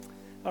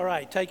All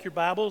right, take your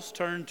Bibles,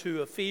 turn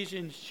to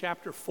Ephesians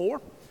chapter 4.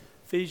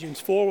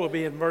 Ephesians 4 will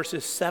be in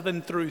verses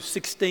 7 through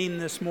 16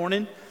 this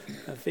morning.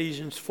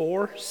 Ephesians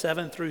 4,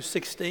 7 through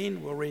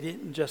 16. We'll read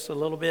it in just a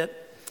little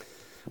bit.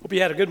 Hope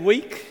you had a good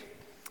week.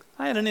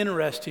 I had an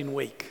interesting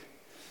week.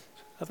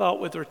 I thought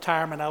with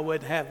retirement I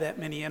wouldn't have that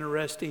many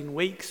interesting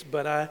weeks,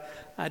 but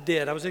I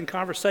did. I was in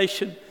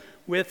conversation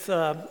with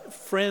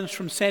friends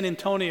from San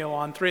Antonio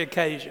on 3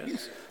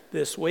 occasions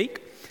this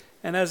week.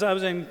 And as I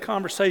was in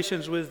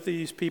conversations with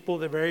these people,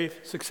 they're very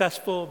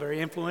successful,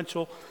 very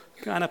influential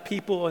kind of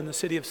people in the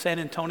city of San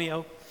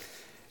Antonio.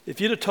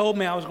 If you'd have told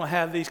me I was going to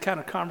have these kind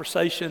of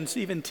conversations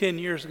even 10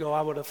 years ago,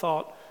 I would have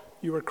thought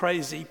you were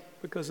crazy,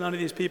 because none of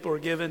these people are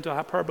given to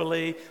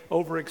hyperbole,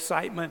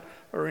 overexcitement,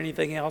 or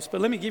anything else.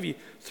 But let me give you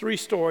 3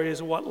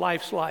 stories of what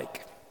life's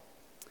like.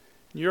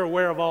 You're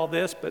aware of all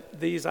this, but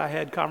these I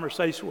had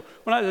conversations with.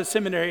 When I was at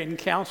seminary in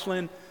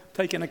counseling,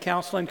 taking a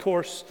counseling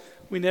course,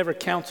 we never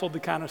counseled the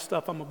kind of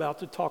stuff I'm about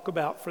to talk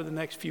about for the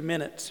next few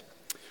minutes.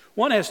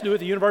 One has to do with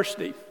the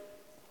university.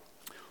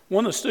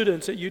 One of the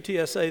students at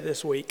UTSA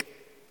this week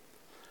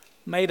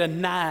made a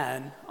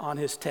 9 on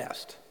his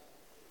test.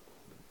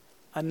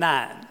 A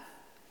 9. I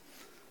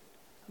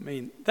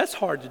mean, that's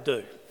hard to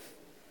do.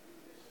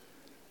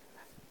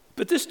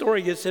 But this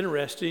story gets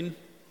interesting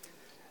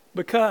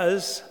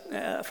because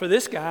for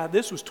this guy,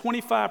 this was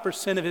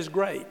 25% of his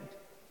grade,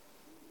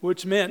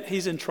 which meant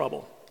he's in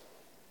trouble.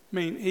 I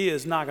mean, he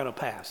is not going to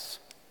pass.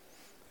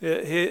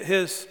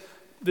 This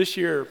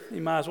year, he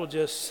might as well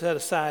just set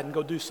aside and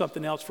go do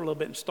something else for a little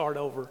bit and start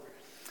over.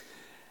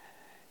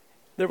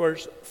 There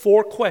was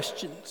 4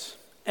 questions,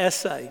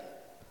 essay.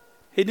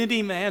 He didn't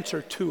even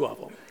answer 2 of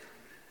them.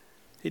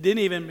 He didn't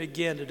even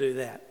begin to do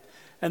that.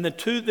 And the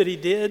 2 that he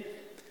did,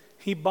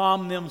 he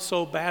bombed them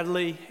so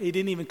badly, he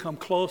didn't even come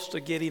close to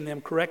getting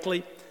them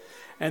correctly.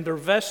 And the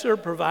professor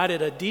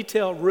provided a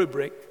detailed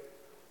rubric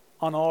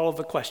on all of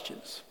the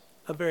questions.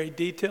 A very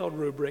detailed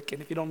rubric,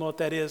 and if you don't know what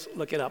that is,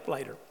 look it up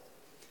later.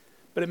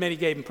 But it meant he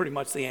gave him pretty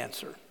much the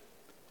answer,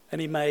 and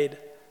he made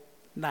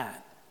 9.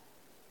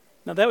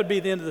 Now that would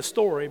be the end of the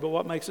story, but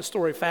what makes the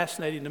story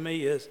fascinating to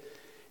me is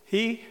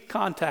he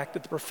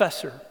contacted the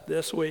professor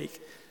this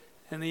week,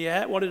 and he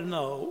wanted to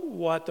know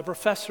what the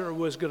professor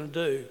was going to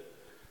do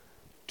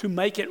to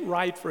make it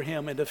right for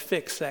him and to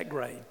fix that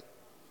grade.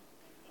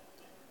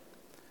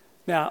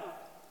 Now,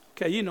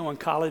 okay, you know in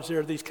college there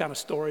are these kind of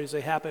stories,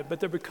 they happen, but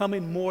they're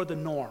becoming more the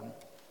norm.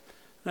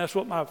 And that's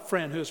what my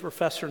friend who's a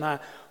professor and I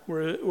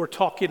were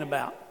talking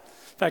about.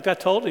 In fact, I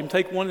told him,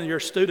 take one of your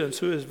students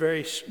who is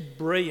very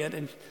brilliant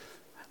and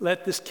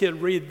let this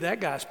kid read that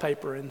guy's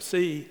paper and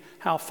see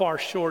how far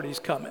short he's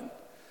coming.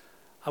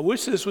 I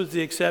wish this was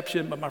the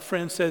exception, but my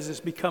friend says it's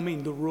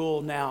becoming the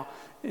rule now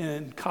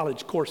in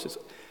college courses.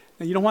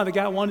 Now, you know why the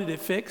guy wanted it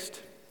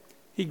fixed?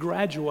 He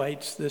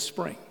graduates this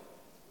spring,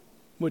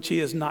 which he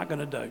is not going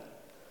to do.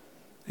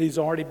 He's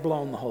already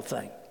blown the whole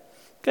thing.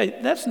 Okay,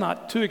 that's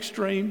not too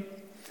extreme,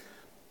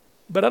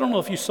 but I don't know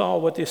if you saw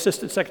what the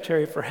Assistant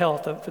Secretary for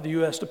Health for the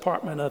U.S.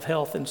 Department of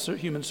Health and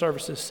Human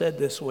Services said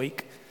this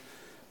week.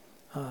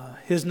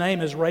 His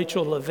name is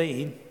Rachel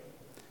Levine,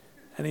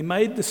 and he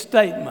made the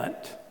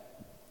statement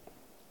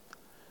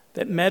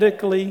that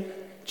medically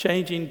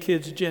changing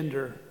kids'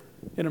 gender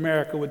in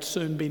America would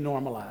soon be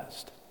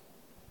normalized.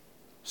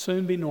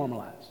 Soon be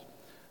normalized.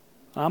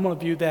 I'm going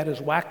to view that as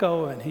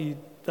wacko, and he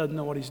doesn't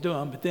know what he's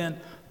doing. But then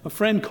a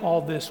friend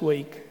called this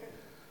week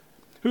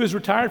who is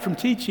retired from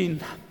teaching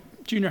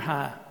junior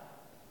high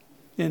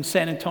in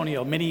San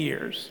Antonio many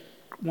years.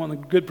 One of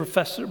the good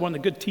professors, one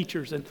of the good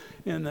teachers in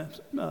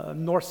the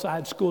North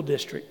Side School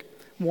District.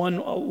 Won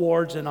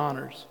awards and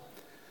honors.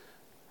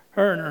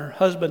 Her and her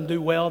husband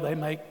do well.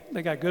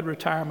 They got good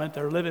retirement.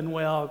 They're living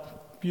well.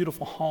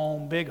 Beautiful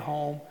home, big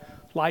home.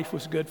 Life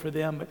was good for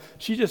them, but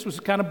she just was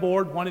kind of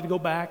bored, wanted to go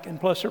back, and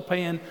plus they're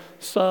paying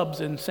subs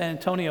in San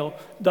Antonio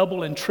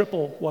double and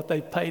triple what they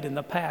paid in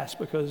the past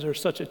because there's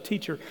such a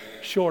teacher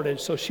shortage.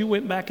 So she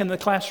went back in the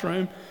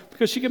classroom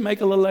because she could make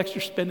a little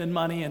extra spending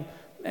money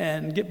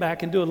and get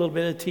back and do a little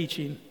bit of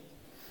teaching.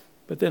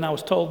 But then I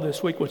was told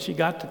this week when she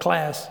got to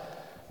class,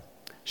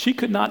 she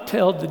could not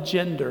tell the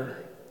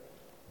gender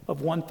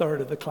of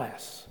 1/3 of the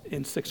class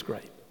in 6th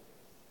grade.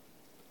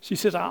 She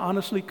says, I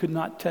honestly could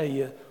not tell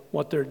you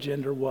what their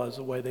gender was,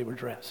 the way they were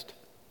dressed.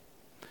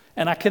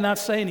 And I cannot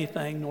say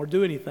anything, nor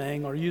do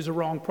anything, or use a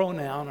wrong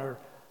pronoun, or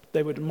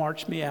they would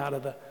march me out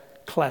of the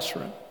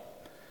classroom.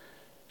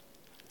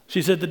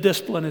 She said, the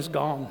discipline is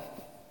gone.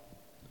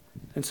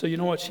 And so you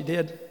know what she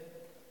did?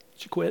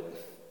 She quit.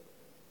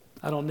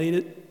 I don't need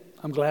it.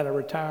 I'm glad I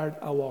retired.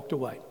 I walked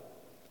away.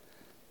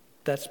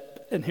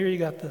 And here you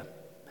got the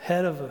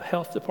head of a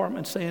health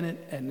department saying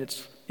it, and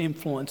it's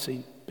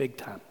influencing big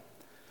time.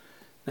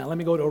 Now, let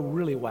me go to a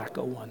really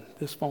wacko one.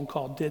 This phone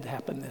call did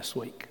happen this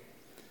week.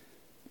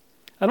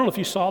 I don't know if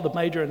you saw the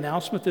major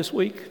announcement this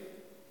week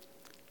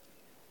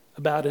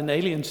about an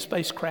alien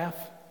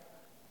spacecraft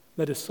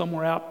that is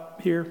somewhere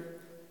out here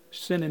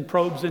sending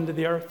probes into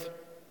the earth.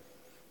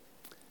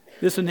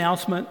 This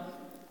announcement,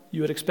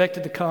 you would expect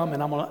it to come,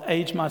 and I'm going to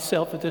age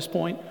myself at this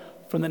point,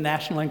 from the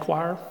National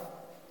Enquirer.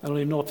 I don't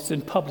even know if it's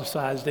been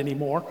publicized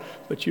anymore,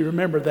 but you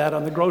remember that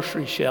on the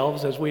grocery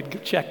shelves as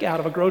we'd check out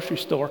of a grocery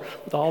store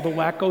with all the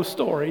wacko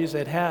stories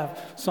that have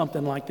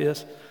something like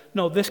this.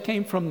 No, this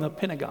came from the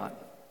Pentagon.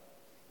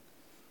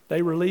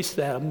 They released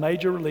that, a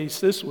major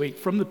release this week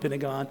from the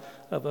Pentagon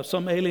of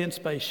some alien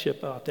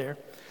spaceship out there.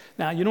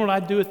 Now, you know what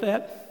I'd do with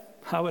that?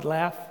 I would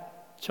laugh,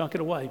 chunk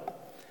it away.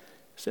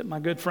 Except my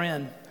good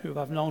friend, who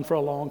I've known for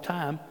a long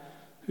time,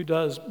 who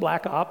does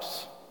black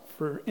ops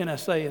for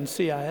NSA and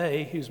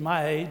CIA, who's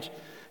my age,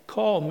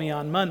 called me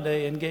on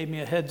Monday and gave me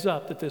a heads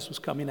up that this was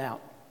coming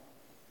out.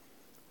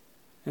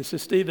 And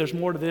said, Steve, there's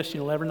more to this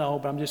you'll never know,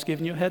 but I'm just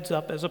giving you a heads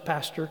up as a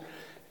pastor.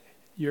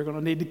 You're going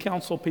to need to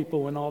counsel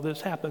people when all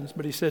this happens.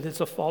 But he said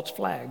it's a false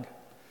flag.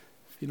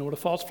 If you know what a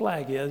false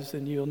flag is,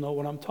 then you'll know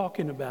what I'm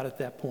talking about at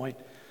that point.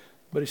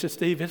 But he said,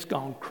 Steve, it's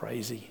gone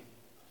crazy.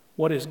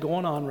 What is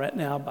going on right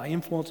now by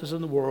influences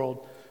in the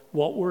world,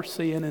 what we're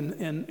seeing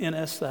in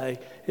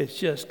NSA, it's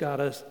just got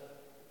us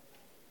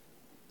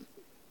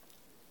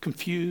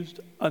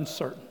confused,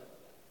 uncertain.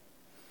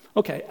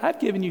 Okay, I've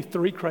given you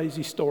 3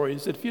 crazy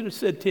stories that if you'd have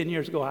said 10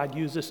 years ago I'd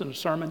use this in a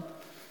sermon,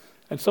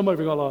 and some of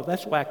you go, oh,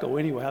 that's wacko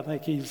anyway. I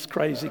think he's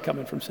crazy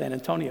coming from San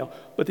Antonio.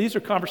 But these are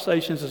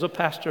conversations as a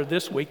pastor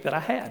this week that I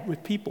had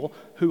with people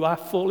who I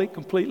fully,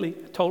 completely,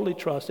 totally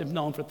trust and have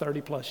known for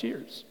 30 plus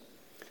years.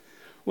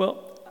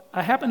 Well,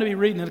 I happen to be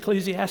reading in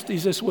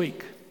Ecclesiastes this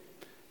week.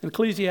 In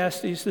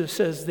Ecclesiastes, it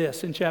says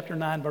this in chapter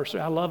 9, verse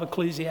 3. I love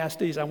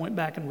Ecclesiastes. I went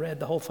back and read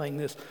the whole thing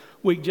this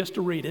week just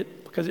to read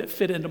it because it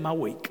fit into my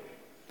week.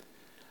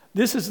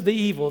 This is the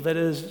evil that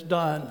is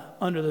done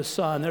under the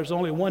sun. There's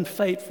only one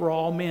fate for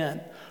all men.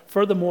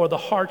 Furthermore, the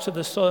hearts of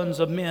the sons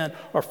of men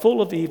are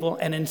full of evil,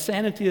 and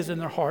insanity is in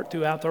their heart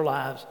throughout their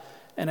lives,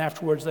 and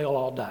afterwards they'll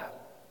all die.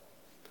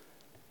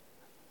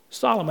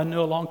 Solomon knew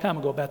a long time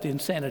ago about the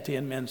insanity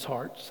in men's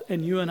hearts,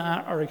 and you and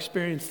I are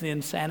experiencing the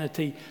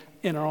insanity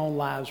in our own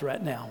lives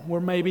right now.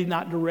 We're maybe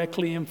not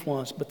directly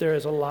influenced, but there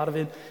is a lot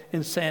of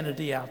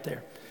insanity out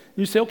there.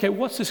 You say, okay,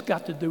 what's this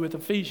got to do with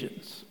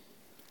Ephesians?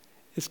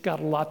 It's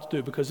got a lot to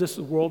do because this is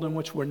the world in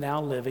which we're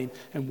now living,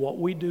 and what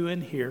we do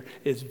in here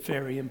is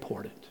very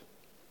important.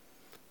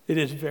 It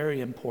is very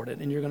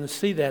important, and you're going to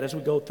see that as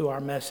we go through our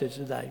message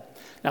today.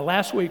 Now,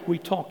 last week we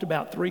talked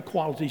about 3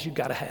 qualities you've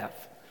got to have: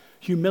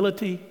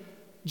 humility,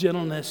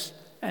 gentleness,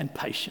 and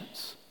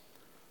patience.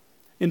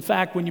 In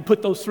fact, when you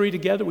put those 3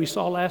 together, we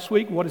saw last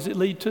week, what does it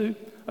lead to?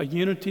 A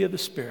unity of the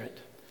Spirit.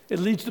 It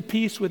leads to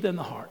peace within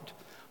the heart.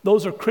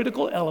 Those are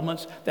critical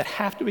elements that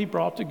have to be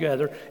brought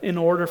together in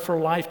order for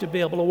life to be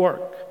able to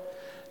work.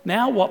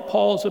 Now what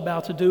Paul's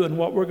about to do and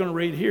what we're going to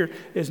read here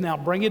is now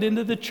bring it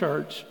into the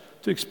church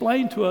to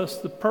explain to us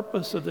the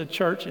purpose of the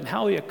church and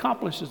how he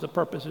accomplishes the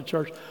purpose of the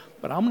church.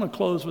 But I'm going to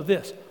close with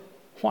this,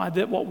 why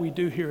that what we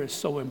do here is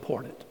so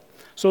important.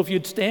 So if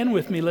you'd stand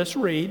with me, let's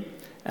read.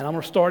 And I'm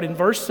going to start in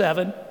verse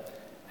 7.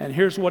 And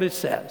here's what it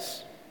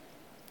says.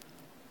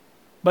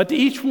 But to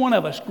each one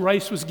of us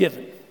grace was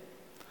given,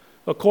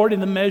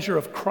 according to the measure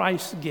of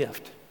Christ's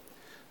gift.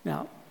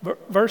 Now,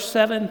 verse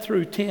 7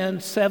 through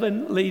 10,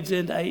 7 leads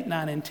into 8,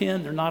 9, and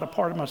 10. They're not a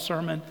part of my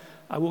sermon.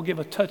 I will give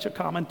a touch of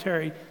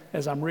commentary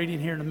as I'm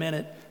reading here in a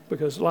minute,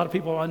 because a lot of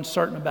people are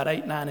uncertain about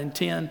 8, 9, and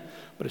 10.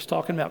 But it's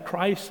talking about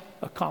Christ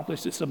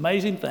accomplished this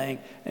amazing thing,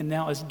 and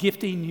now is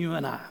gifting you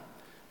and I.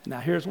 Now,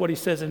 here's what he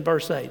says in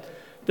verse 8.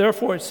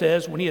 Therefore, it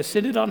says, when he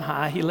ascended on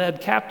high, he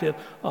led captive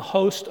a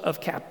host of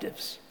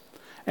captives,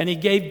 and he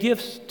gave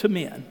gifts to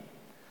men.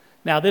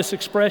 Now, this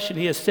expression,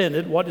 he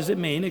ascended, what does it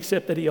mean?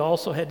 Except that he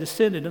also had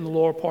descended in the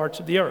lower parts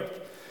of the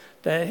earth.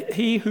 That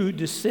he who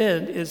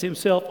descends is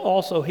himself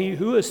also he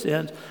who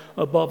ascends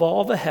above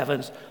all the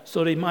heavens,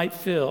 so that he might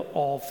fill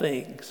all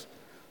things.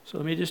 So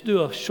let me just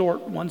do a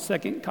short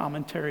 1-second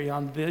commentary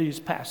on these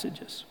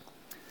passages.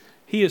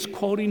 He is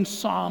quoting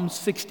Psalm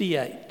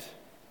 68.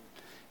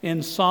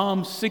 In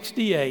Psalm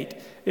 68,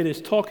 it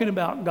is talking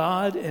about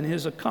God and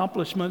his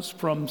accomplishments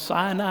from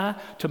Sinai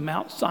to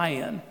Mount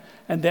Zion,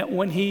 and that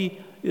when he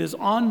is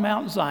on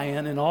Mount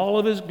Zion in all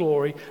of his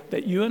glory,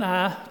 that you and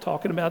I,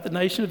 talking about the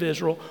nation of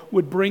Israel,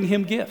 would bring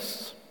him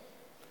gifts.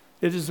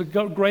 It is a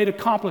great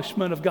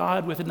accomplishment of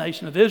God with the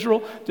nation of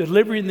Israel,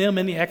 delivering them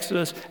in the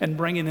Exodus and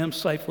bringing them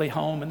safely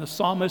home. And the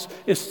psalmist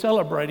is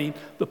celebrating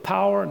the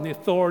power and the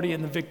authority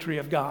and the victory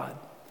of God.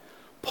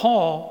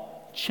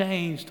 Paul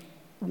changed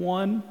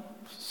one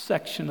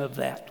section of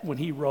that when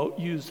he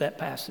used that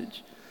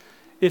passage.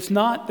 It's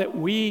not that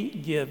we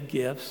give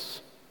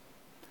gifts,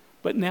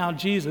 but now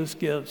Jesus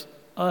gives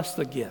us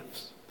the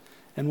gifts.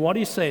 And what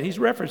he's saying, he's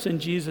referencing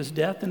Jesus'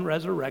 death and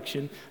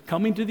resurrection,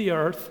 coming to the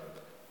earth,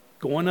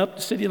 going up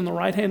to sit on the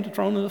right hand of the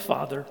throne of the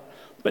Father.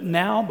 But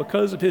now,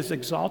 because of his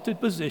exalted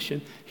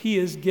position, he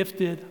has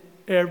gifted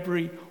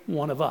every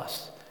one of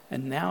us.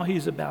 And now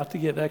he's about to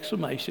give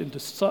explanation to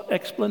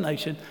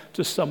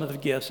some of the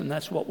gifts, and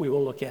that's what we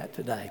will look at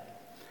today.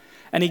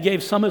 And he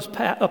gave some as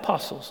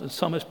apostles, and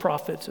some as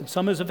prophets, and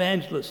some as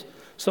evangelists,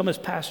 some as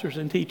pastors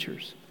and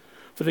teachers,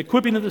 for the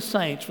equipping of the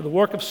saints, for the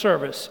work of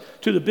service,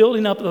 to the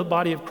building up of the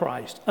body of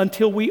Christ,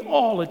 until we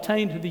all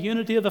attain to the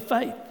unity of the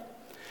faith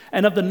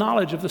and of the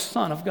knowledge of the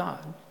Son of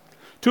God,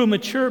 to a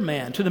mature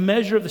man, to the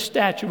measure of the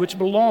stature which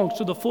belongs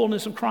to the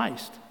fullness of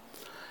Christ.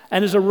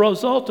 And as a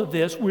result of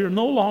this, we are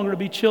no longer to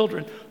be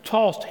children,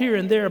 tossed here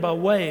and there by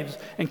waves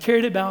and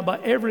carried about by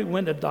every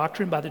wind of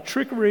doctrine, by the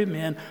trickery of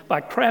men, by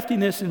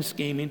craftiness and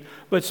scheming,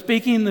 but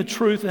speaking the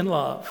truth in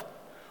love.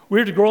 We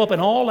are to grow up in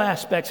all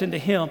aspects into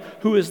Him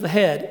who is the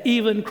head,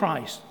 even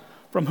Christ,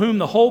 from whom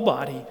the whole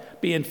body,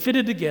 being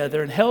fitted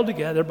together and held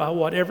together by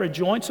whatever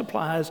joint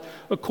supplies,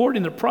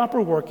 according to the proper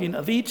working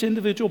of each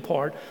individual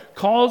part,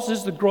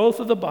 causes the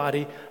growth of the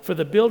body for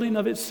the building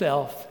of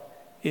itself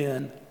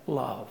in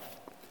love.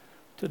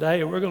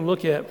 Today, we're going to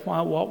look at why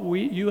what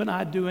you and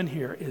I do in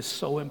here is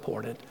so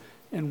important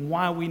and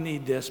why we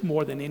need this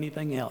more than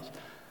anything else.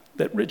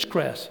 That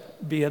Ridgecrest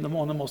be in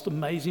one of the most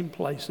amazing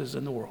places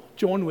in the world.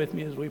 Join with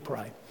me as we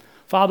pray.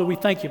 Father, we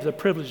thank you for the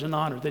privilege and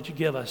honor that you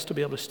give us to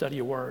be able to study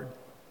your word.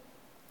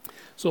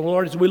 So,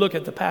 Lord, as we look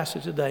at the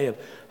passage today of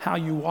how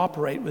you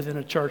operate within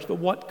a church, but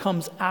what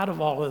comes out of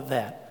all of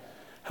that,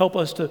 help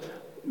us to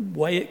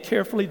weigh it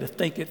carefully, to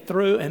think it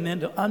through, and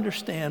then to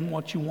understand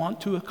what you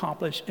want to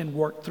accomplish and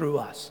work through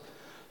us.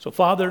 So,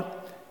 Father,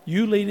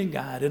 you lead and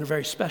guide in a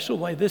very special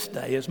way this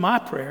day is my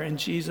prayer in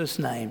Jesus'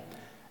 name.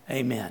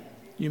 Amen.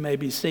 You may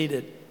be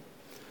seated.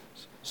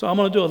 So I'm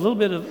going to do a little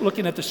bit of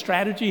looking at the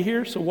strategy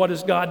here. So what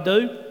does God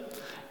do?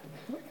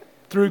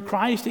 Through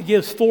Christ, He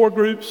gives 4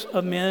 groups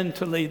of men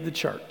to lead the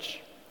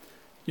church.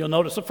 You'll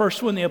notice the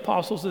first one, the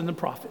apostles and the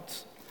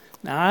prophets.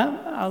 Now,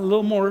 I a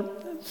little more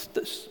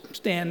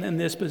stand in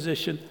this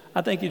position.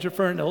 I think he's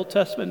referring to Old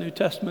Testament, New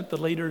Testament, the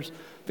leaders,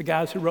 the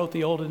guys who wrote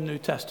the Old and New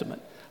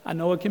Testament. I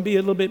know it can be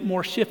a little bit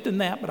more shift than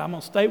that, but I'm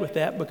going to stay with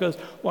that because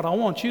what I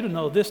want you to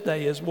know this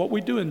day is what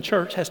we do in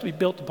church has to be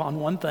built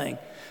upon one thing,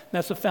 and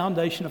that's the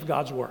foundation of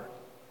God's Word.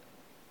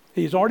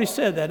 He's already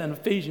said that in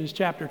Ephesians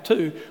chapter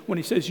 2 when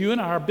he says, you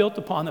and I are built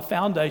upon the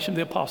foundation of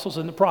the apostles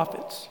and the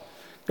prophets.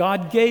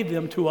 God gave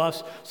them to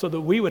us so that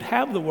we would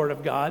have the Word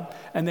of God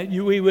and that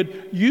we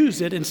would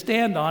use it and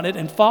stand on it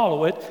and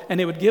follow it,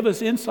 and it would give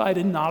us insight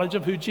and knowledge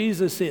of who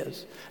Jesus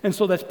is. And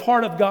so that's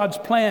part of God's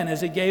plan as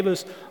He gave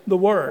us the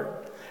Word.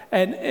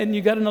 And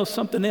you got to know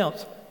something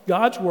else.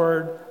 God's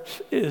Word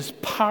is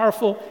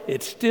powerful.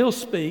 It still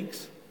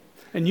speaks.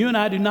 And you and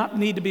I do not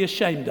need to be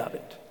ashamed of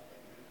it.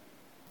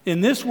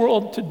 In this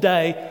world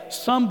today,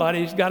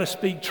 somebody's got to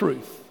speak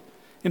truth.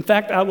 In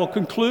fact, I will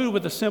conclude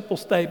with a simple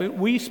statement.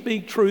 We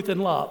speak truth in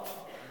love.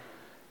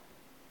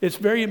 It's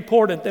very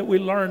important that we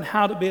learn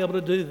how to be able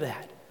to do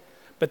that.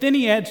 But then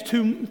he adds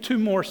two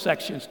more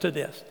sections to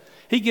this.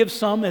 He gives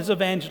some as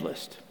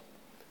evangelists.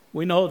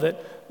 We know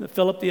that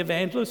Philip the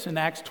evangelist in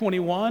Acts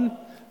 21,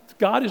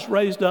 God has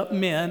raised up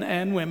men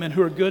and women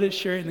who are good at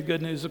sharing the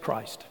good news of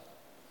Christ.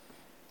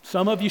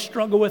 Some of you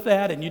struggle with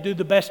that and you do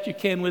the best you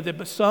can with it,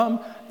 but some,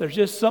 there's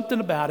just something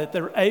about it.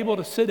 They're able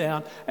to sit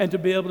down and to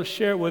be able to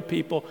share with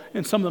people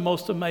in some of the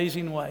most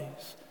amazing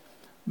ways.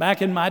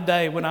 Back in my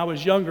day when I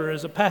was younger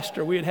as a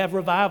pastor, we'd have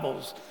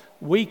revivals,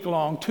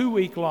 week-long,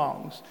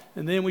 2-week-longs,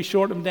 and then we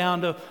shortened them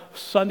down to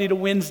Sunday to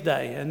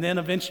Wednesday, and then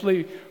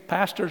eventually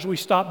pastors, we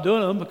stopped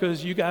doing them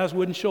because you guys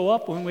wouldn't show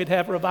up when we'd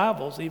have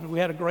revivals. Even we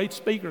had a great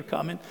speaker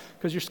coming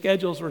because your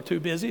schedules were too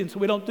busy, and so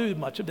we don't do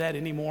much of that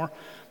anymore.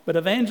 But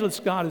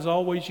evangelists God has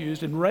always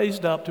used and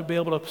raised up to be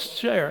able to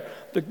share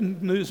the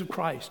news of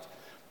Christ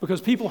because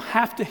people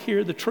have to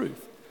hear the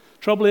truth.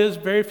 Trouble is,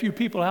 very few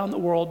people out in the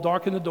world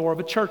darken the door of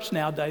a church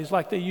nowadays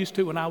like they used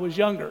to when I was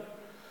younger.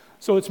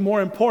 So it's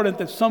more important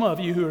that some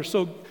of you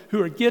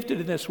who are gifted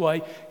in this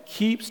way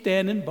keep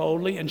standing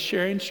boldly and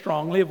sharing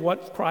strongly of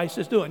what Christ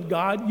is doing.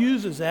 God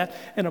uses that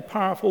in a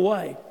powerful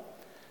way.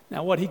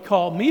 Now, what He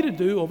called me to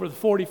do over the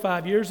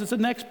 45 years is the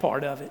next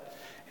part of it.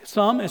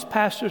 Some as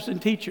pastors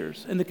and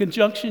teachers, and the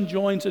conjunction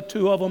joins the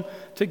two of them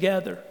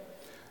together.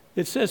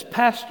 It says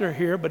pastor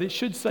here, but it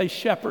should say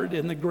shepherd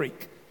in the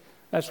Greek.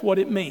 That's what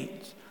it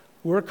means.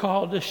 We're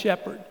called to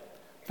shepherd.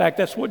 In fact,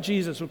 that's what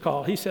Jesus would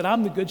call. He said,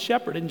 I'm the good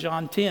shepherd in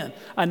John 10.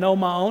 I know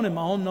my own and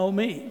my own know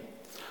me.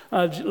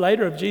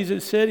 Later,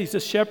 Jesus said he's the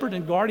shepherd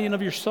and guardian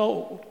of your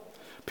soul.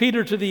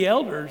 Peter to the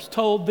elders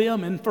told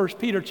them in 1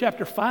 Peter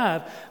chapter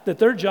 5 that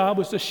their job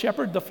was to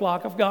shepherd the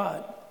flock of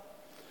God.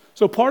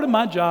 So part of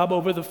my job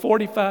over the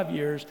 45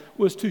 years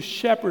was to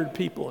shepherd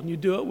people. And you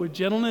do it with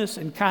gentleness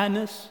and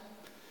kindness.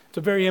 It's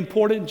a very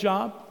important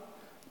job.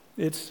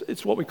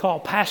 It's what we call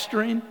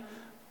pastoring.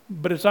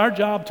 But it's our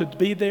job to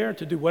be there,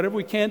 to do whatever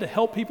we can to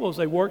help people as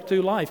they work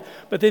through life.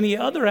 But then the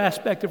other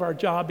aspect of our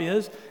job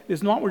is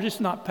not we're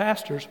just not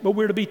pastors, but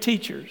we're to be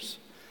teachers.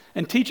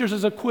 And teachers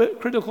is a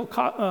critical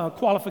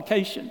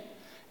qualification.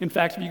 In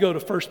fact, if you go to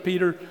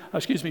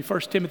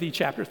 1 Timothy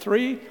chapter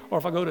 3, or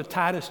if I go to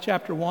Titus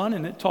chapter 1,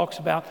 and it talks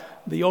about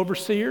the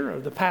overseer or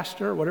the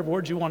pastor, or whatever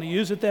words you want to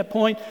use at that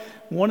point,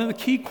 one of the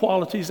key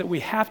qualities that we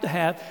have to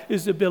have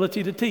is the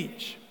ability to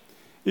teach.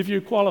 If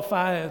you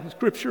qualify in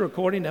Scripture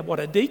according to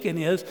what a deacon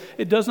is,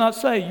 it does not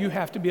say you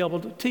have to be able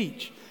to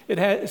teach.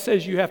 It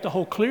says you have to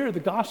hold clear of the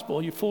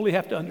gospel. You fully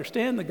have to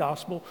understand the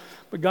gospel.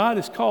 But God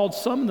has called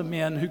some of the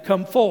men who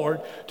come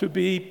forward to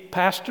be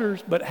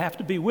pastors, but have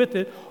to be with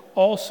it,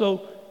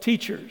 also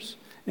teachers.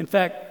 In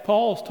fact,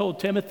 Paul's told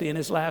Timothy in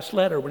his last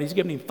letter, when he's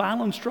giving him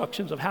final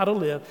instructions of how to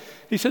live,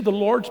 he said the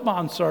Lord's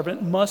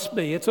bondservant must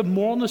be, it's a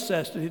moral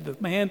necessity, the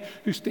man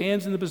who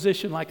stands in the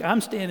position like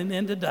I'm standing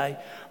in today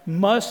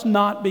must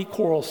not be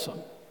quarrelsome,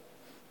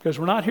 because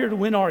we're not here to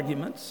win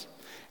arguments.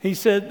 He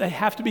said they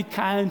have to be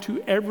kind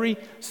to every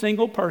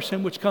single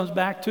person, which comes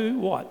back to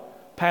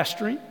what?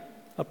 Pastoring.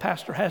 A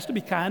pastor has to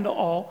be kind to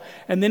all.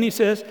 And then he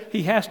says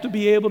he has to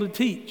be able to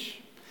teach.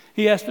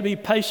 He has to be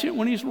patient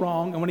when he's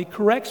wrong, and when he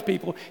corrects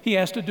people, he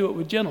has to do it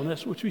with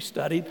gentleness, which we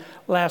studied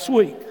last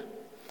week.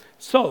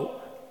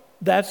 So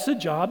that's the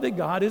job that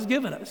God has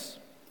given us.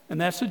 And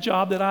that's the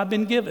job that I've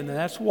been given. And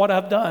that's what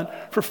I've done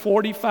for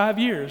 45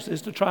 years,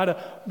 is to try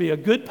to be a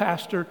good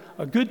pastor,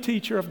 a good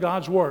teacher of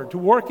God's Word, to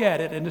work at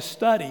it and to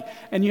study.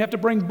 And you have to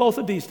bring both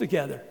of these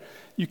together.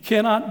 You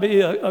cannot be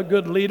a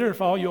good leader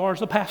if all you are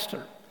is a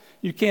pastor.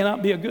 You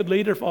cannot be a good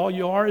leader if all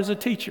you are is a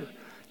teacher.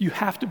 You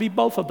have to be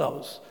both of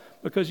those,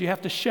 because you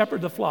have to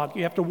shepherd the flock.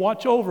 You have to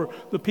watch over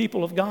the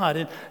people of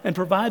God and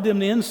provide them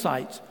the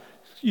insights.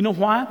 You know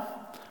why?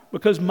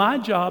 Because my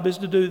job is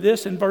to do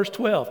this in verse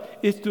 12.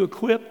 It's to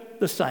equip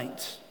the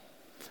saints.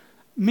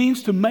 It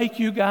means to make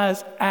you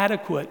guys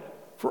adequate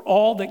for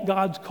all that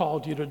God's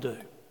called you to do.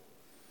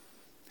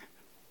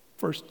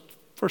 1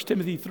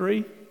 Timothy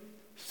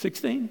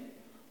 3:16.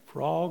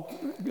 For all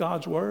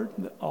God's word,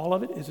 all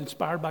of it is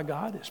inspired by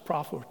God. It's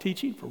profitable for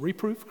teaching, for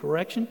reproof,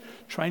 correction,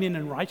 training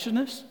in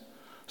righteousness,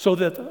 so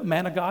that the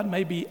man of God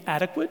may be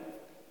adequate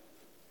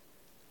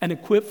and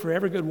equipped for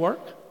every good work.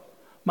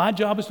 My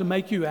job is to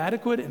make you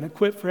adequate and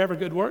equipped for every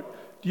good work.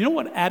 Do you know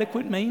what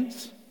adequate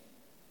means?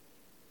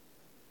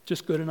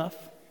 Just good enough.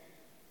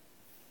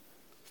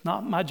 It's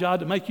not my job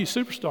to make you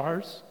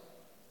superstars.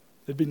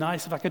 It'd be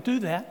nice if I could do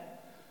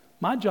that.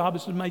 My job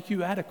is to make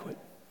you adequate.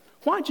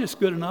 Why just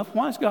good enough?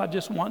 Why is God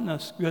just wanting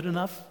us good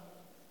enough?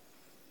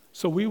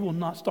 So we will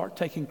not start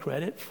taking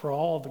credit for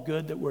all the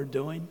good that we're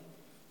doing.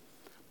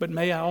 But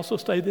may I also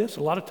say this?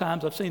 A lot of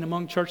times I've seen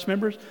among church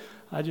members,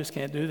 I just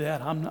can't do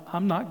that.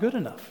 I'm not good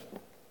enough.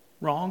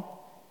 Wrong.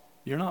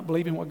 You're not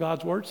believing what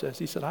God's word says.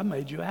 He said, I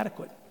made you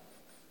adequate.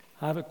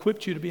 I've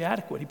equipped you to be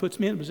adequate. He puts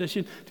me in a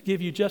position to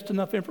give you just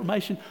enough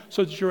information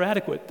so that you're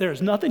adequate.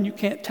 There's nothing you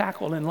can't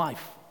tackle in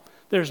life.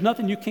 There's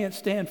nothing you can't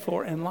stand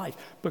for in life,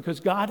 because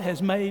God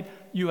has made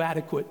you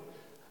adequate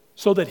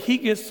so that he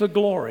gets the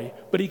glory,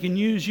 but he can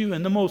use you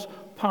in the most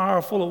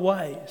powerful of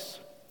ways.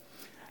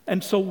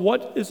 And so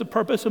what is the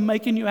purpose of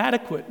making you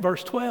adequate?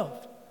 Verse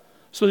 12,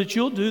 so that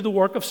you'll do the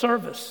work of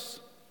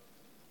service.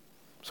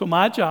 So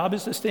my job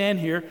is to stand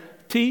here,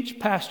 teach,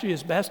 pastor you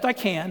as best I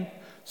can,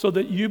 so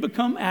that you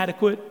become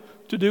adequate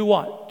to do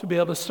what? To be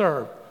able to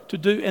serve. To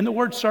do, and the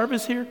word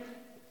service here,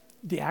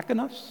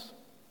 diakonos,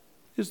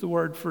 is the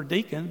word for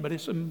deacon, but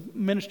it's a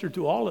minister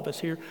to all of us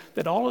here,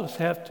 that all of us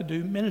have to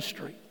do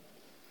ministry.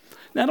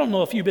 Now, I don't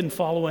know if you've been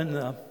following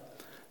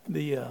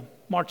the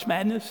March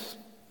Madness.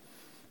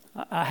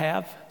 I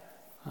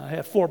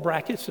have 4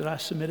 brackets that I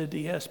submitted to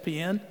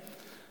ESPN.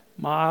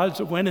 My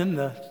odds of winning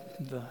the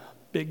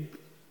big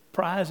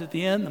prize at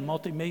the end, the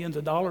multi-millions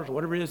of dollars,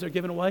 whatever it is they're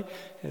giving away,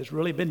 has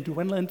really been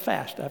dwindling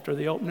fast after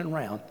the opening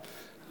round.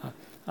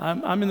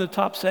 I'm in the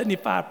top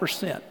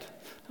 75%.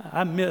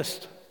 I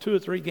missed 2 or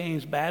 3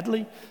 games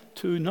badly.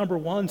 2 number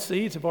 1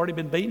 seeds have already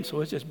been beaten, so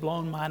it's just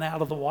blown mine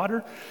out of the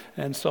water.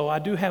 And so I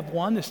do have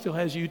one that still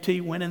has UT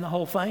winning the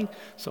whole thing.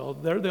 So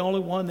they're the only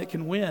one that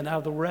can win out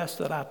of the rest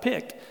that I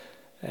picked.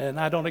 And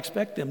I don't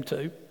expect them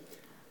to.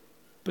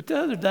 But the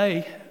other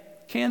day,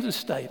 Kansas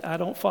State. I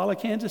don't follow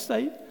Kansas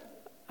State.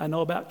 I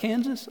know about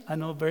Kansas. I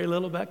know very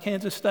little about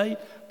Kansas State,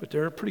 but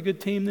they're a pretty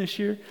good team this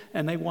year,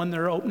 and they won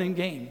their opening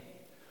game.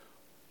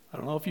 I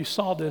don't know if you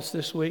saw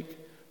this week,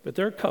 but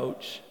their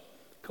coach,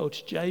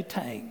 Coach Jay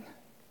Tang,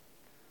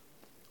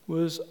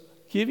 was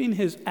giving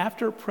his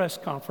after press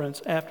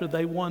conference after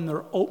they won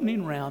their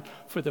opening round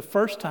for the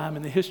first time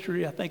in the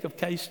history, I think, of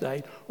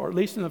K-State, or at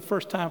least in the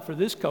first time for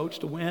this coach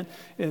to win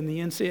in the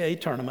NCAA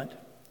tournament.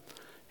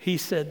 He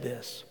said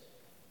this,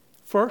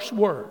 first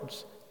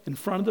words in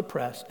front of the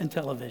press and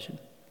television: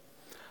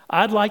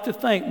 I'd like to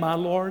thank my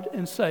Lord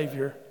and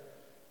Savior,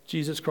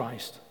 Jesus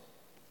Christ,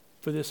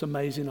 for this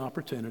amazing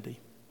opportunity.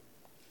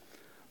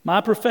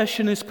 My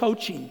profession is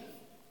coaching.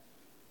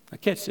 Now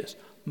catch this.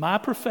 My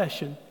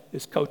profession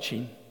is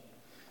coaching.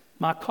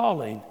 My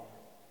calling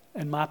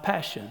and my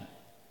passion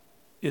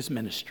is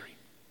ministry.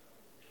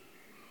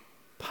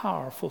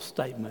 Powerful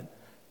statement,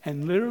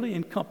 and literally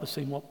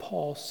encompassing what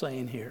Paul's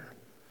saying here.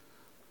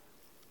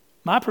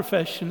 My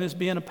profession is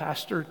being a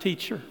pastor or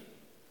teacher,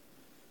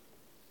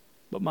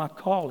 but my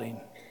calling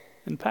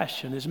and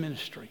passion is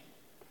ministry.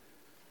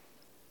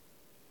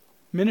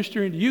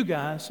 Ministering to you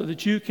guys so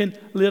that you can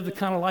live the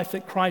kind of life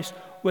that Christ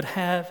would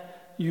have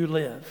you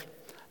live.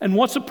 And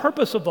what's the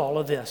purpose of all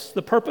of this?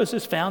 The purpose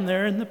is found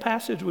there in the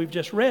passage we've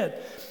just read.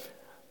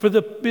 For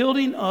the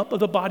building up of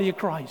the body of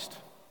Christ.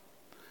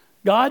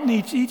 God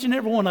needs each and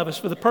every one of us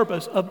for the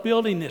purpose of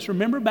building this.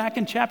 Remember back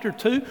in chapter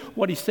 2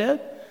 what he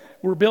said?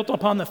 We're built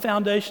upon the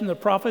foundation of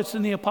the prophets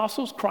and the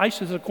apostles.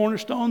 Christ is a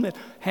cornerstone that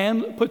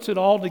puts it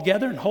all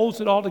together and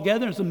holds it all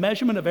together as a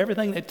measurement of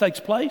everything that takes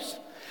place.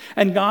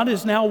 And God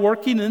is now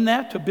working in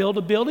that to build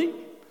a building,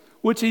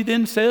 which he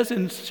then says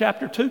in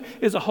chapter 2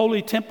 is a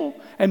holy temple.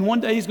 And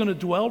one day he's going to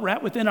dwell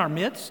right within our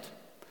midst.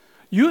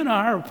 You and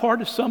I are a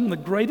part of some of the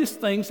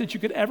greatest things that you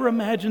could ever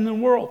imagine in the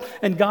world.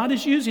 And God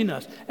is using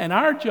us. And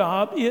our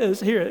job is,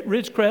 here at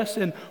Ridgecrest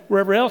and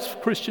wherever else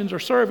Christians are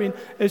serving,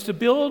 is to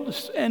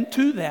build and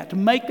to that, to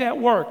make that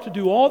work, to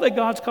do all that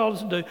God's called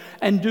us to do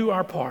and do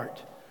our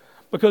part.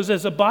 Because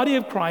as a body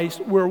of Christ,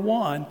 we're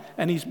one,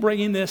 and he's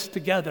bringing this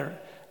together.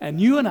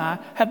 And you and I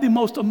have the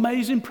most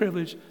amazing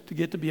privilege to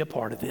get to be a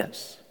part of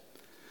this.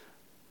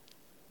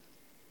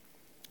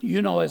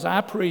 You know, as I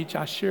preach,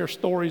 I share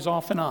stories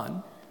off and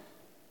on.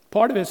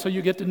 Part of it is so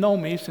you get to know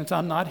me, since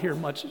I'm not here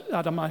much.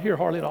 I'm not here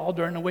hardly at all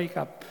during the week.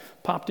 I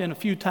popped in a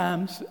few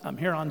times. I'm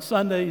here on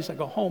Sundays. I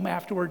go home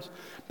afterwards,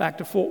 back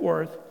to Fort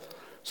Worth.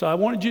 So I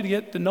wanted you to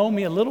get to know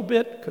me a little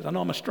bit, because I know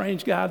I'm a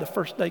strange guy. The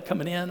first day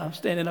coming in, I'm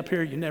standing up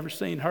here. You've never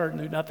seen, heard,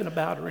 knew nothing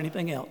about, or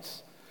anything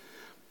else.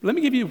 Let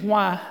me give you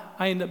why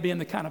I ended up being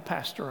the kind of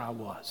pastor I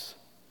was.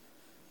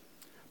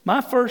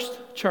 My first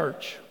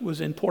church was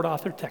in Port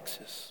Arthur,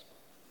 Texas.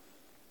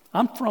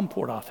 I'm from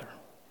Port Arthur.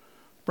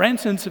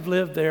 Bransons have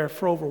lived there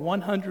for over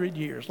 100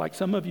 years. Like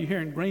some of you here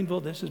in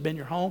Greenville, this has been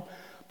your home.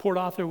 Port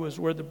Arthur was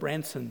where the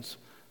Bransons.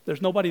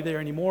 There's nobody there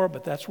anymore,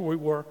 but that's where we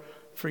were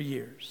for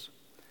years.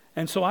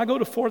 And so I go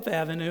to 4th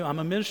Avenue. I'm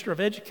a minister of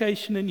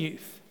education and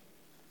youth.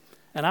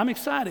 And I'm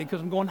excited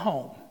because I'm going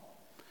home.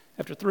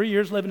 After 3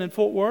 years living in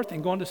Fort Worth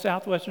and going to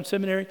Southwestern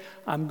Seminary,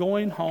 I'm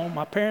going home.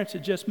 My parents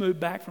had just moved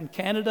back from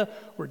Canada,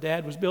 where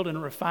Dad was building a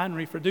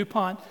refinery for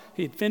DuPont.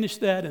 He had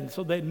finished that, and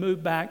so they'd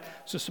moved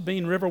back to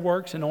Sabine River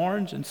Works in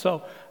Orange. And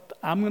so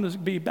I'm going to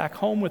be back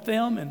home with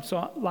them, and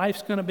so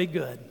life's going to be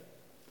good.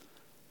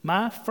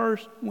 My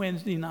first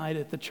Wednesday night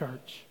at the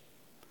church,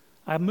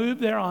 I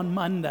moved there on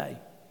Monday.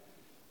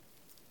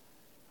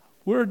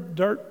 We're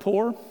dirt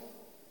poor.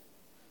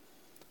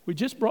 We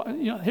just brought,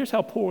 here's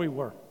how poor we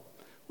were.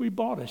 We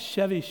bought a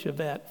Chevy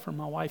Chevette for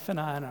my wife and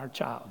I and our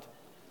child.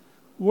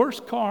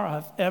 Worst car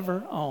I've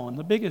ever owned.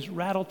 The biggest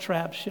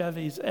rattle-trap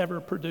Chevy's ever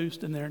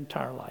produced in their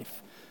entire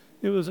life.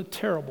 It was a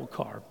terrible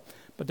car,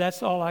 but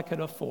that's all I could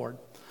afford.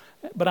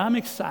 But I'm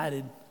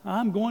excited.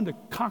 I'm going to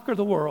conquer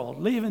the world.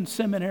 Leaving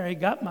seminary,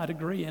 got my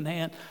degree in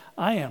hand.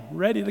 I am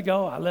ready to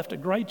go. I left a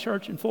great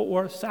church in Fort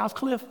Worth, South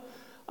Cliff.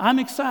 I'm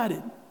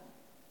excited.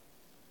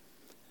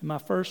 And my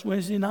first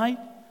Wednesday night,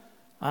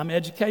 I'm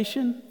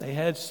education. They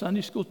had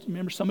Sunday school.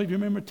 Some of you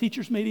remember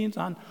teachers' meetings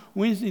on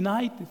Wednesday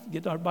night.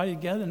 Get everybody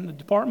together in the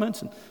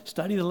departments and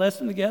study the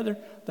lesson together.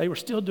 They were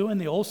still doing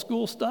the old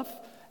school stuff.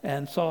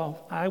 And so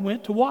I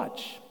went to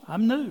watch.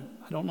 I'm new.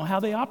 I don't know how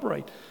they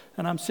operate.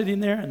 And I'm sitting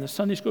there, and the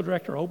Sunday school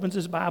director opens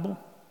his Bible.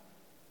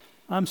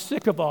 I'm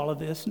sick of all of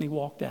this, and he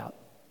walked out.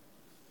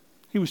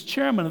 He was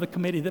chairman of the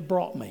committee that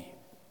brought me.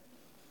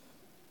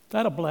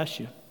 That'll bless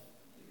you.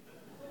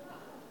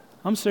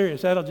 I'm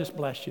serious. That'll just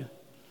bless you.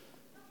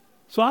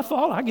 So I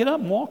thought I'd get up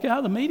and walk out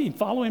of the meeting,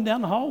 follow him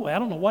down the hallway. I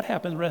don't know what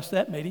happened the rest of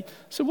that meeting. I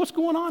said, what's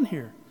going on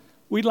here?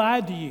 We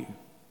lied to you.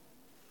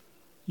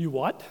 You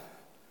what?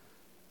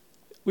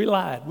 We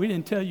lied. We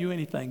didn't tell you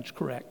anything's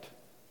correct.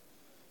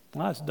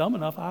 Well, I was dumb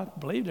enough. I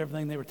believed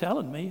everything they were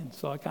telling me, and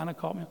so I kind of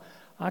called me.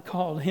 I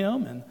called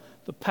him and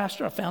the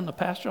pastor. I found the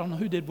pastor. I don't know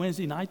who did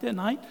Wednesday night that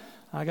night.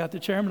 I got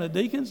the chairman of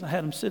the deacons. I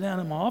had him sit down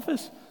in my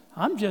office.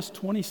 I'm just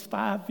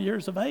 25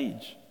 years of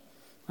age.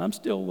 I'm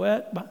still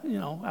wet, but,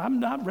 I'm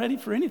not ready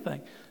for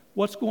anything.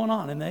 What's going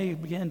on? And they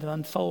began to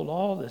unfold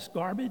all this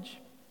garbage.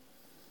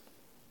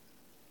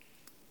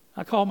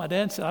 I called my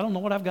dad and said, I don't know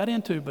what I've got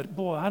into, but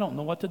boy, I don't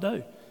know what to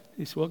do.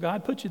 He said, well,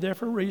 God put you there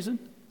for a reason.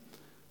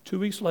 2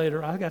 weeks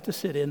later, I got to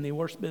sit in the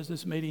worst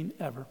business meeting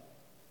ever.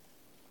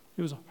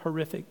 It was a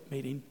horrific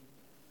meeting.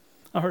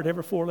 I heard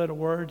every four-letter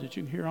word that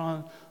you can hear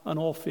on an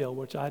oil field,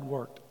 which I'd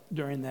worked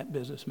during that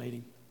business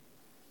meeting.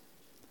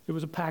 It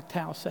was a packed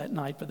house that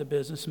night for the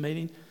business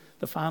meeting.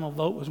 The final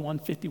vote was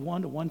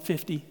 151 to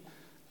 150.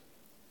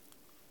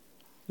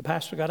 The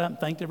pastor got up and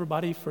thanked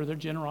everybody for their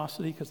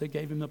generosity because they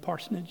gave him the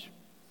parsonage.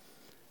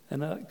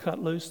 And that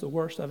cut loose the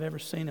worst I've ever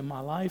seen in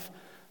my life.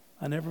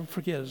 I never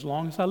forget, as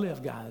long as I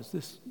live, guys,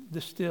 this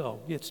still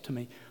gets to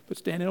me. But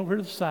standing over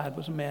to the side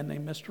was a man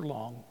named Mr.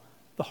 Long,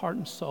 the heart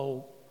and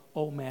soul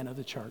old man of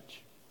the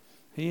church.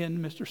 He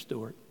and Mr.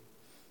 Stewart.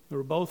 They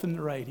were both in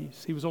their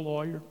 80s. He was a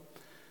lawyer.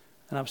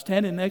 And I was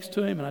standing next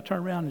to him, and I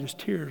turned around, and just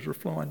tears were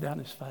flowing down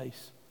his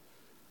face.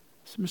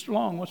 I said, Mr.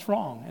 Long, what's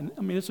wrong?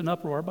 And it's an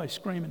uproar, everybody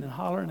screaming and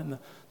hollering in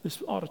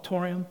this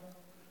auditorium.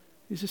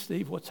 He said,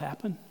 Steve, what's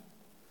happened?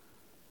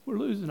 We're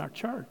losing our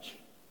church.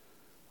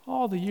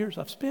 All the years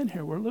I've spent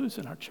here, we're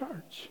losing our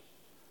church.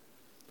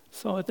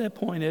 So at that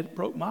point, it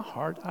broke my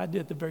heart. I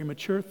did the very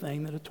mature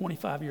thing that a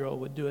 25-year-old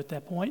would do at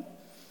that point.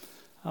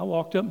 I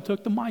walked up and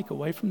took the mic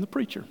away from the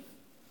preacher.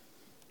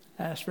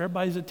 Asked for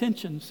everybody's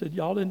attention. Said,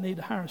 y'all didn't need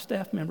to hire a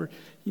staff member.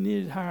 You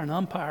needed to hire an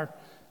umpire.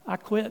 I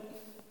quit.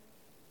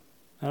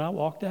 And I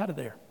walked out of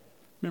there.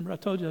 Remember I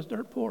told you I was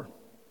dirt poor.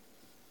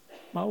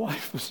 My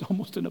wife was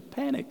almost in a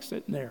panic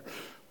sitting there.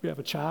 We have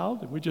a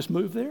child, and we just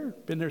moved there.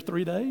 Been there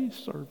 3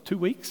 days or 2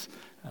 weeks,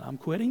 and I'm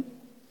quitting.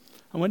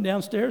 I went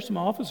downstairs to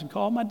my office and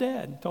called my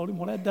dad and told him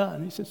what I'd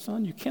done. He said,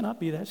 son, you cannot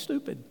be that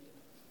stupid.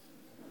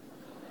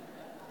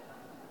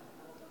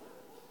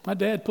 My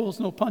dad pulls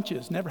no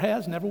punches, never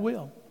has, never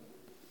will.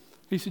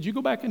 He said, you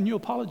go back and you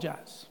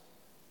apologize.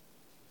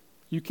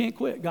 You can't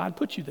quit. God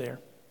put you there.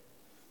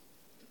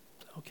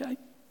 Okay.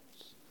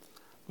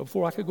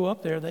 Before I could go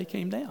up there, they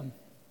came down.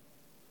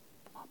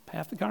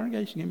 Half the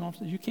congregation came off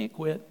and said, you can't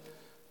quit.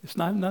 It's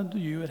not nothing to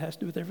you. It has to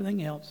do with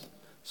everything else.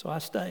 So I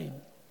stayed.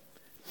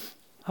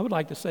 I would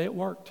like to say it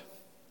worked.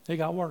 It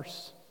got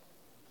worse.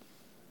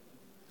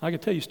 I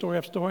could tell you story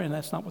after story, and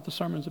that's not what the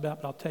sermon's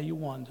about, but I'll tell you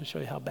one to show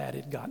you how bad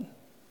it had gotten.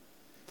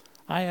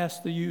 I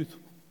asked the youth,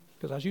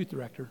 because I was youth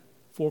director,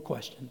 4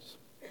 questions.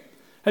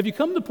 Have you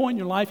come to the point in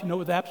your life you know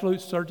with absolute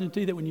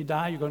certainty that when you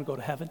die, you're going to go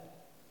to heaven?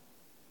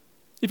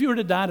 If you were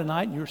to die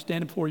tonight and you were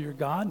standing before your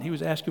God and he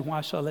was asking,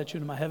 why shall I let you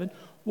into my heaven?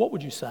 What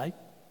would you say?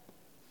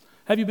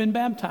 Have you been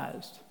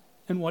baptized?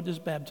 And what does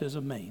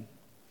baptism mean?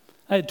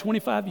 I had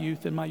 25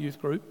 youth in my youth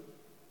group.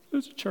 It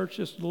was a church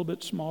just a little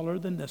bit smaller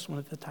than this one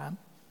at the time.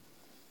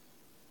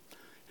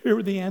 Here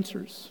were the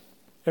answers.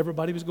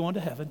 Everybody was going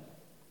to heaven.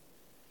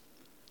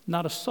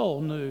 Not a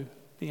soul knew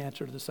the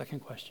answer to the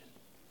second question.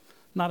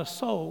 Not a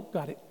soul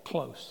got it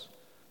close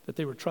that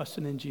they were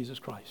trusting in Jesus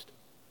Christ.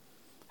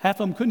 Half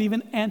of them couldn't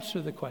even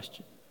answer the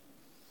question.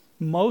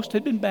 Most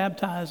had been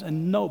baptized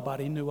and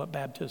nobody knew what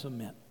baptism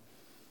meant.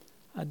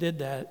 I did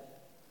that.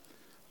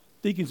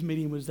 Deacon's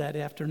meeting was that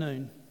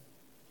afternoon.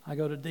 I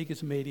go to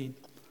deacon's meeting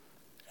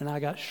and I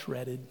got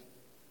shredded.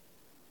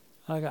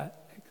 They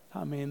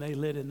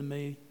lit into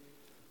me.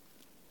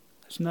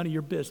 It's none of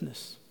your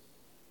business.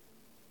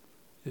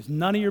 It's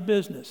none of your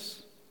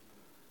business.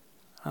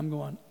 I'm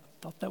going,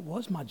 I thought that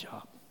was my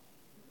job.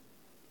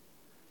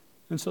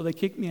 And so they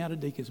kicked me out of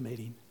deacon's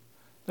meeting.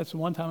 That's the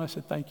one time I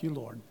said, thank you,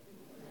 Lord.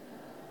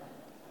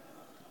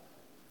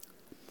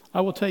 I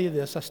will tell you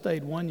this. I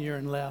stayed 1 year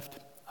and left.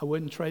 I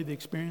wouldn't trade the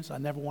experience. I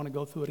never want to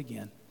go through it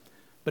again.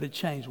 But it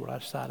changed what I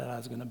decided I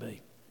was going to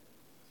be.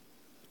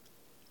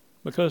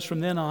 Because from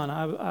then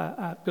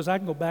on, because I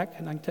can go back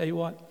and I can tell you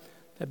what,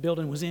 that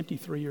building was empty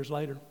 3 years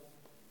later.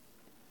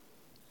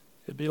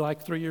 It'd be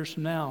like 3 years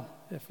from now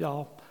if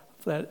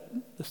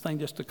this thing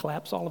just to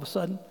collapse all of a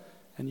sudden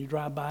and you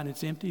drive by and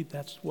it's empty.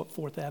 That's what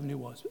 4th Avenue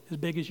was. As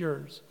big as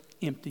yours,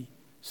 empty.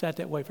 Sat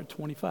that way for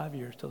 25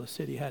 years till the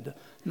city had to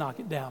knock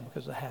it down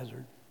because of the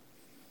hazard.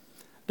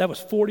 That was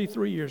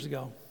 43 years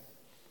ago.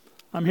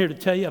 I'm here to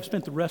tell you I've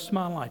spent the rest of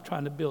my life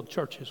trying to build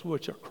churches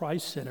which are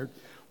Christ-centered,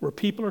 where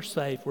people are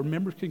safe, where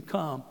members can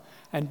come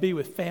and be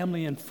with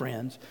family and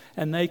friends,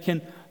 and they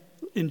can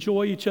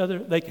enjoy each other,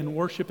 they can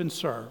worship and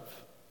serve.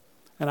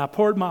 And I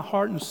poured my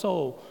heart and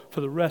soul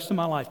for the rest of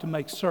my life to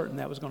make certain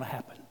that was going to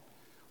happen.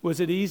 Was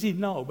it easy?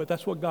 No, but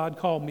that's what God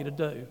called me to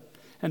do.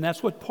 And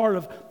that's what part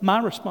of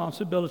my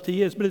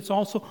responsibility is, but it's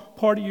also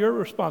part of your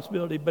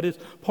responsibility. But it's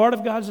part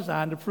of God's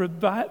design to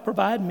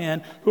provide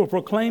men who will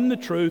proclaim the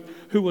truth,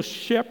 who will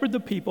shepherd the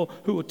people,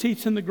 who will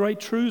teach them the great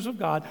truths of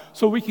God,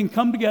 so we can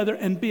come together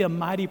and be a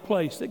mighty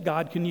place that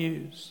God can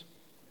use.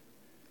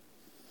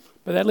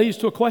 But that leads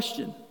to a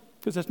question,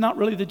 because that's not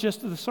really the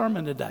gist of the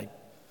sermon today.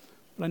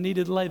 But I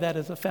needed to lay that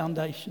as a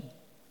foundation.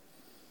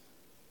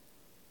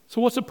 So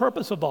what's the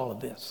purpose of all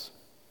of this?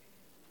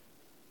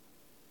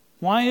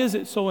 Why is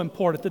it so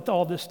important that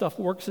all this stuff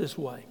works this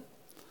way?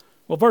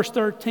 Well, verse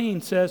 13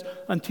 says,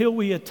 until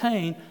we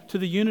attain to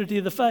the unity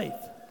of the faith.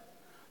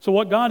 So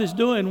what God is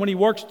doing when he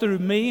works through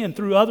me and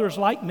through others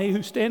like me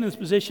who stand in this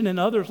position and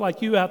others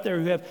like you out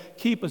there who have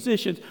key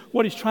positions,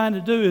 what he's trying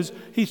to do is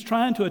he's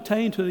trying to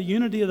attain to the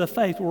unity of the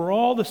faith. We're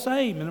all the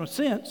same in a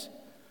sense.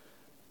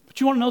 But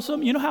you want to know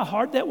something? You know how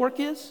hard that work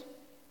is?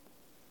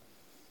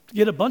 To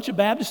get a bunch of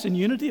Baptists in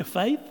unity of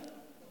faith?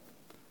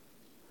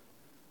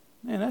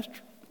 Man, that's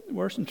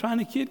worse than trying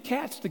to get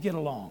cats to get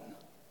along.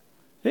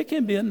 It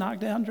can be a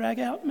knockdown,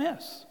 drag-out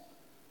mess.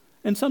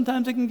 And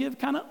sometimes it can get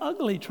kind of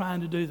ugly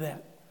trying to do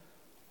that.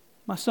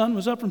 My son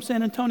was up from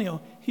San Antonio.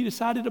 He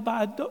decided to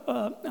buy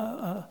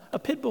a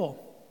pit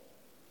bull.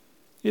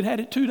 He'd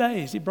had it 2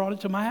 days. He brought it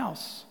to my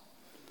house.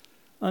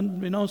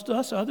 Unbeknownst to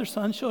us, our other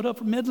son showed up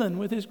from Midland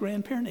with his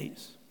Grand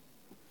Pyrenees.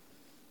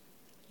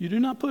 You do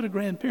not put a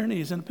Grand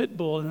Pyrenees in a pit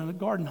bull in a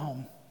garden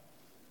home.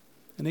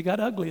 And it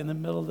got ugly in the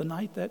middle of the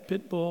night. That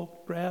pit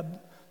bull grabbed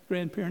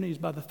Grand Pyrenees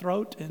by the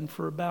throat, and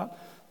for about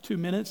 2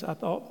 minutes, I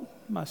thought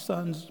my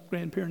son's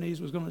Grand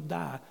Pyrenees was going to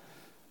die.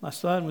 My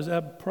son was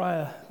able to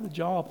pry the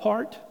jaw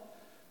apart.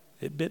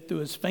 It bit through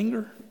his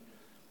finger.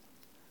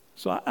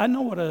 So I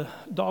know what a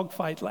dog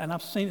fight, and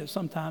I've seen it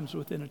sometimes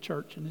within a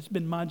church, and it's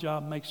been my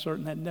job to make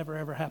certain that never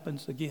ever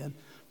happens again,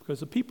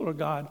 because the people of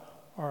God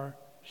are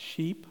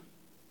sheep.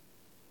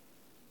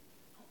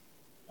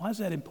 Why is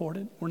that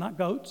important? We're not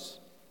goats.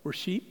 We're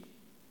sheep.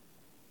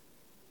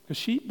 Because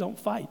sheep don't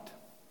fight.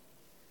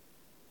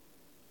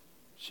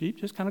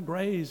 Sheep just kind of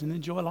graze and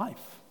enjoy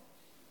life.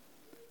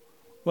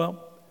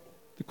 Well,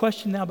 the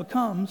question now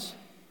becomes,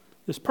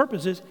 This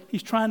purpose is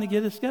he's trying to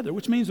get us together,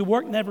 which means the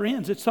work never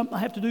ends. It's something I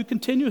have to do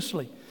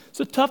continuously. It's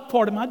a tough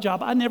part of my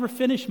job. I never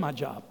finish my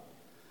job.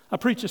 I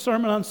preach a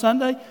sermon on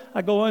Sunday.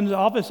 I go into the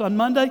office on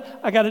Monday.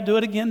 I got to do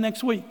it again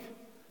next week.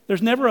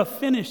 There's never a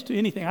finish to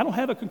anything. I don't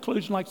have a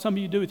conclusion like some of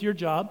you do with your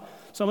job.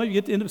 Some of you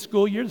get to the end of the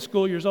school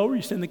year's over,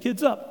 you send the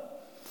kids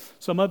up.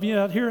 Some of you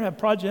out here have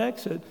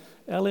projects at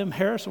LM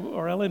Harris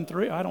or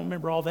LM3, I don't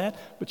remember all that,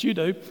 but you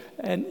do.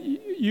 And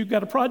you've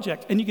got a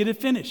project and you get it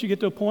finished. You get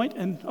to a point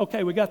and,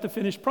 okay, we got the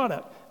finished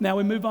product. Now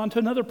we move on to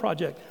another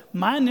project.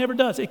 Mine never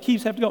does. It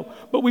keeps having to go.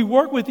 But we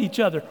work with each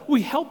other.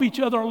 We help each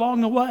other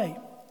along the way.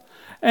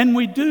 And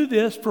we do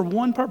this for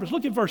one purpose.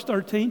 Look at verse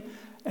 13,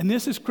 and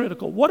this is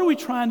critical. What are we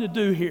trying to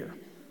do here?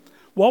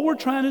 What we're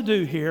trying to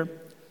do here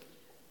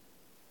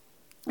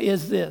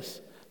is this,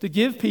 to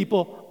give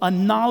people a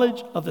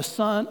knowledge of the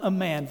Son of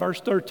Man. Verse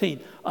 13,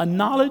 a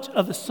knowledge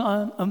of the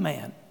Son of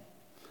Man.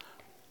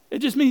 It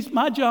just means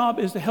my job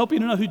is to help you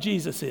to know who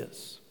Jesus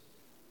is.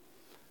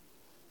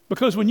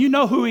 Because when you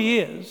know who he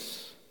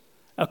is,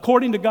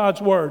 according to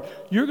God's word,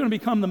 you're going to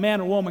become the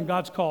man or woman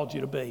God's called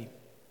you to be.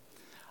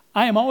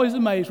 I am always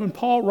amazed when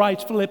Paul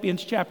writes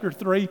Philippians chapter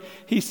 3,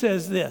 he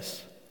says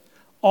this,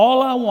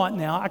 all I want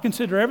now, I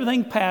consider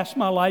everything past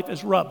my life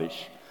as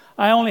rubbish.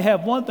 I only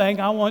have one thing,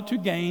 I want to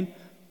gain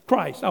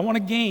Christ. I want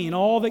to gain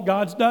all that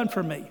God's done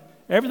for me.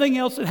 Everything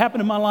else that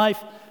happened in my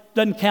life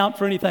doesn't count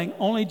for anything.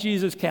 Only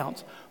Jesus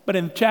counts. But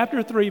in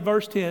chapter 3,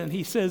 verse 10,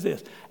 he says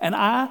this, and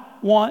I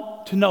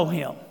want to know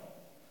him.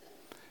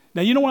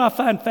 Now, you know what I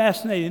find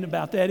fascinating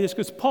about that is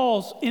because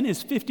Paul's in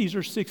his 50s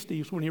or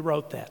 60s when he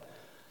wrote that.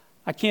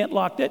 I can't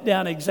lock that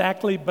down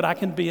exactly, but I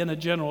can be in a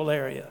general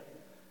area.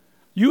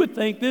 You would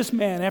think this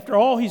man, after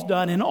all he's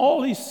done and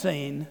all he's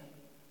seen,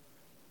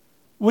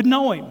 would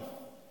know him.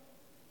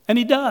 And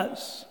he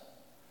does.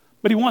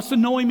 But he wants to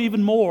know him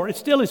even more. It's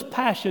still his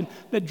passion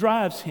that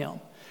drives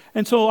him.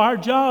 And so our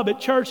job at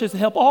church is to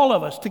help all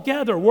of us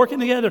together, working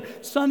together,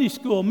 Sunday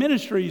school,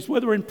 ministries,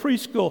 whether we're in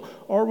preschool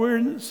or we're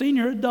in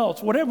senior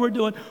adults, whatever we're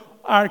doing,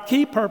 our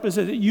key purpose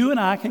is that you and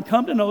I can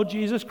come to know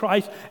Jesus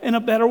Christ in a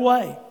better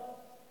way.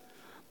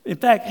 In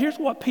fact, here's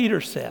what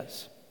Peter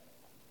says.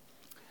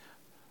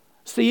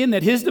 Seeing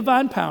that his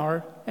divine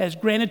power has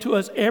granted to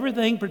us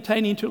everything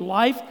pertaining to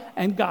life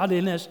and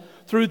godliness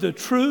through the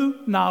true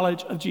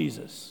knowledge of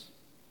Jesus.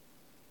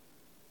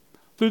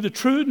 Through the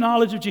true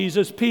knowledge of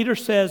Jesus, Peter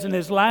says in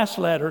his last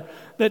letter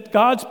that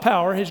God's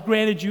power has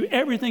granted you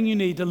everything you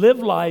need to live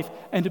life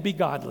and to be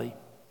godly.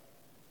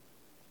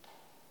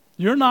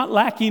 You're not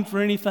lacking for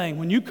anything.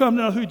 When you come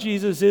to know who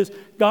Jesus is,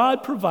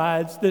 God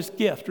provides this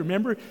gift.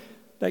 Remember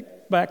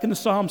that back in the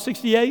Psalm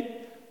 68?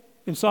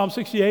 In Psalm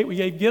 68, we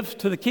gave gifts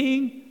to the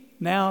king.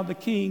 Now the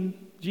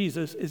King,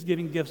 Jesus, is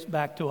giving gifts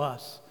back to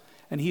us.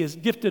 And he has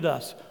gifted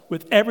us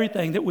with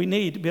everything that we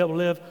need to be able to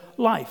live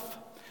life.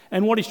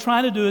 And what he's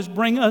trying to do is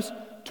bring us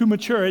to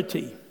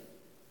maturity.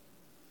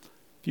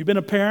 If you've been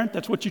a parent,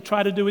 that's what you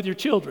try to do with your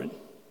children.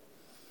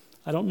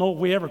 I don't know if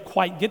we ever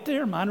quite get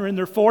there. Mine are in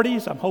their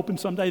 40s. I'm hoping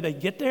someday they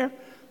get there.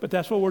 But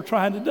that's what we're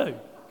trying to do.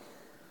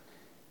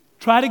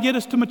 Try to get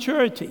us to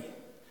maturity.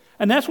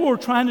 And that's what we're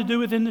trying to do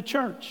within the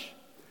church.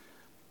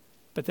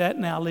 But that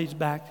now leads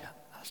back,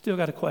 I still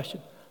got a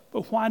question.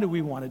 But why do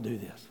we want to do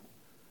this?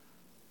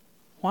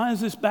 Why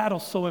is this battle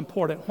so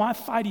important? Why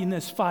fighting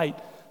this fight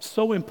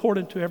so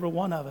important to every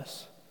one of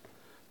us?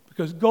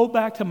 Because go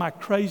back to my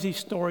crazy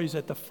stories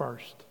at the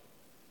first.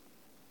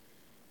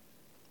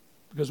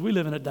 Because we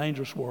live in a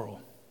dangerous world.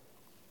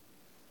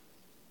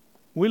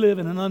 We live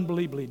in an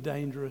unbelievably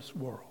dangerous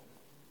world.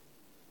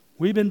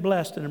 We've been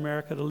blessed in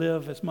America to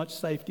live as much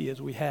safety as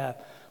we have.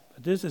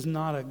 But this is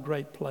not a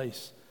great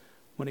place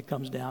when it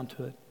comes down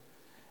to it.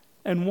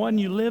 And when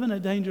you live in a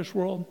dangerous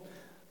world,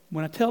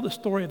 when I tell the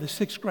story of the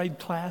 6th grade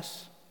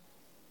class,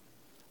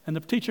 and the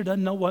teacher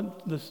doesn't know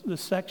what the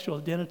sexual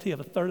identity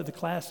of a third of the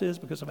class is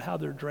because of how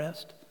they're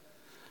dressed,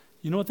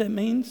 you know what that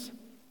means?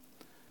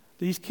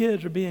 These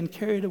kids are being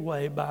carried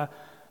away by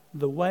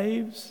the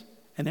waves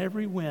and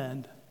every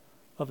wind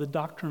of the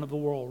doctrine of the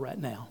world right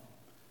now.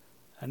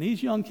 And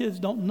these young kids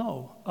don't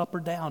know up or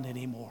down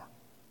anymore.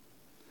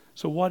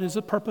 So what is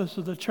the purpose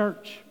of the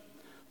church?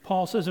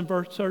 Paul says in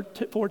verse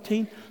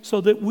 14, so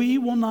that we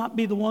will not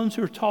be the ones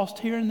who are tossed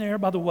here and there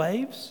by the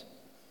waves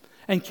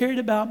and carried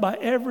about by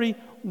every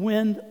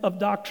wind of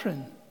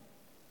doctrine.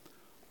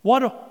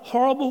 What a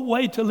horrible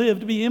way to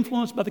live, to be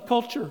influenced by the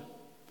culture.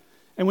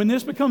 And when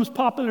this becomes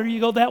popular, you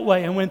go that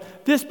way. And when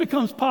this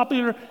becomes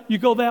popular, you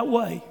go that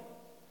way.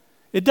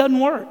 It doesn't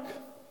work.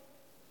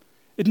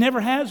 It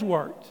never has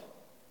worked.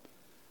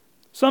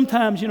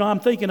 Sometimes, I'm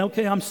thinking,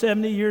 okay, I'm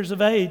 70 years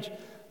of age.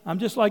 I'm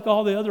just like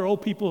all the other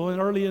old people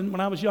when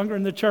I was younger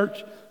in the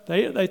church.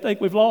 They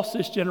think we've lost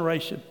this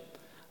generation.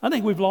 I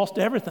think we've lost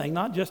everything,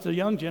 not just the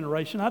young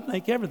generation. I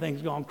think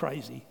everything's gone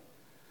crazy.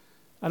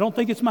 I don't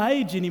think it's my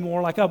age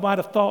anymore like I might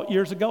have thought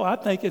years ago. I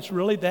think it's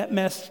really that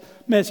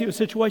messy of a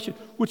situation,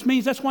 which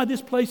means that's why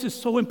this place is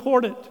so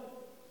important.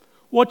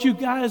 What you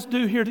guys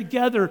do here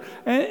together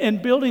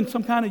and building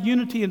some kind of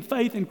unity and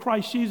faith in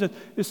Christ Jesus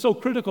is so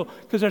critical,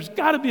 because there's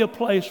got to be a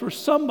place where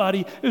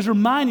somebody is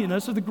reminding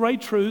us of the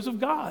great truths of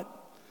God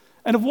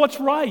and of what's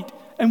right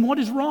and what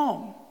is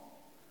wrong.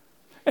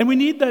 And we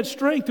need that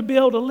strength to be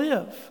able to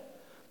live.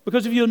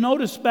 Because if you'll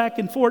notice back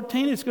in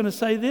 14, it's going to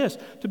say this: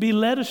 to be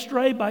led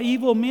astray by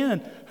evil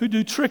men who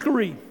do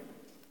trickery,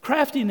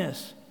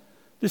 craftiness,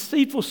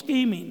 deceitful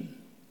scheming.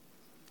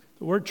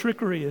 The word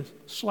trickery is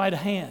sleight of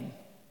hand.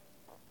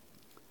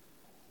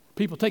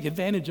 People take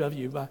advantage of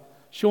you by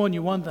showing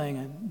you one thing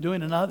and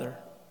doing another.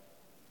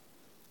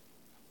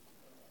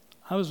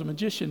 I was a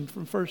magician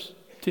for the first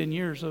 10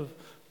 years of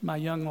my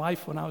young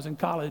life when I was in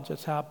college.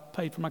 That's how I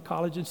paid for my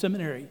college and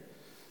seminary.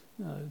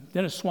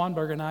 Dennis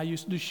Swanberger and I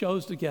used to do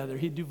shows together.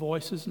 He'd do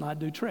voices and I'd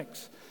do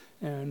tricks.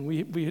 And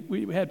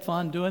we had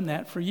fun doing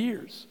that for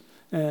years.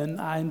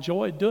 And I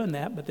enjoyed doing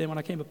that. But then when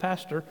I became a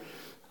pastor,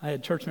 I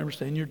had church members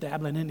saying, "You're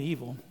dabbling in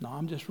evil." No,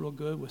 I'm just real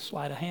good with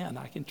sleight of hand.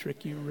 I can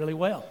trick you really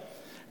well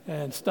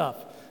and stuff.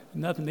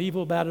 Nothing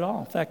evil about it all.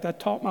 In fact, I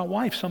taught my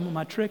wife some of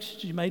my tricks.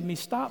 She made me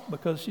stop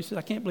because she said,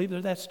 "I can't believe they're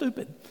that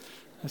stupid."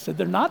 I said,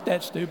 "They're not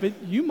that stupid.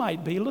 You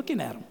might be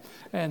looking at them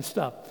and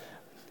stuff."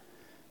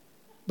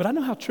 But I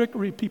know how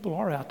trickery people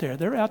are out there.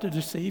 They're out to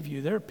deceive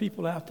you. There are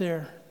people out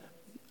there.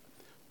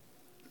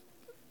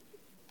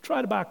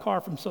 Try to buy a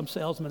car from some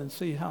salesman and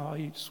see how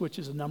he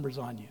switches the numbers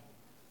on you.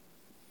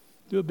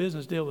 Do a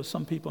business deal with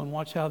some people and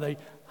watch how they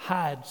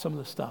hide some of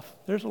the stuff.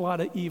 There's a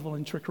lot of evil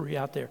and trickery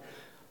out there.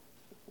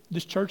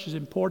 This church is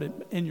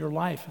important in your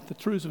life. The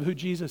truths of who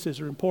Jesus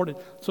is are important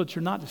so that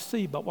you're not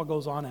deceived by what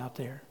goes on out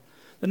there.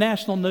 The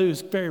national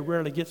news very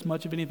rarely gets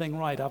much of anything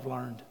right, I've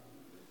learned.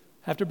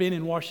 After being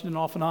in Washington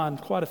off and on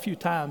quite a few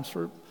times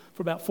for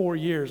about 4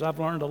 years, I've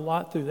learned a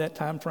lot through that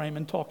time frame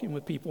and talking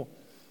with people.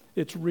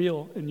 It's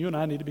real, and you and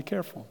I need to be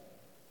careful.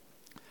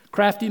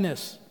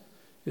 Craftiness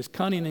is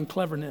cunning and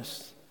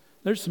cleverness.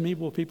 There's some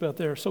evil people out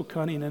there so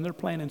cunning, and they're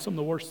planning some of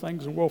the worst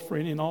things in the world for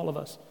any and all of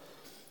us.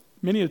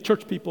 Many of the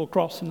church people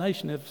across the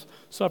nation have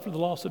suffered the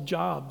loss of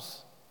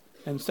jobs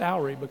and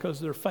salary because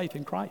of their faith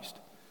in Christ.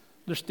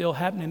 They're still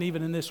happening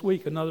even in this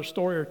week. Another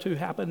story or two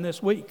happened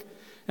this week.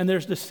 And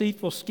there's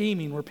deceitful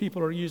scheming where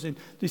people are using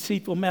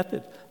deceitful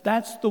methods.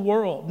 That's the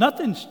world.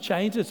 Nothing's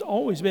changed. It's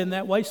always been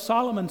that way.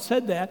 Solomon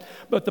said that.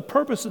 But the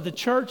purpose of the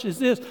church is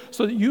this: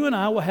 so that you and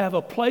I will have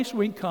a place where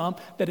we can come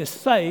that is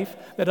safe,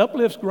 that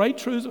uplifts great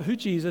truths of who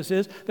Jesus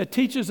is, that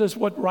teaches us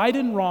what right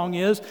and wrong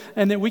is,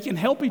 and that we can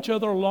help each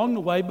other along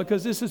the way,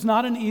 because this is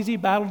not an easy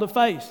battle to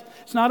face.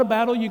 It's not a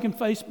battle you can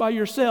face by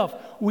yourself.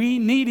 We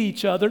need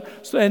each other,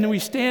 and we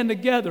stand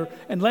together.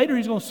 And later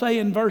he's going to say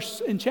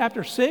in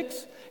chapter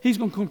 6, he's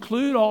going to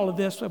conclude all of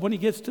this when he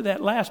gets to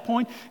that last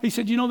point. He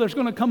said, there's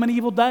going to come an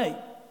evil day.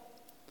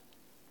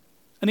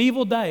 An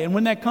evil day. And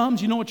when that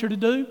comes, you know what you're to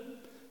do?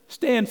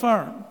 Stand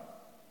firm.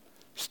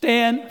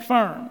 Stand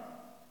firm.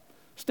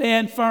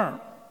 Stand firm.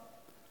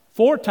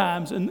 4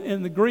 times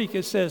in the Greek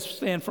it says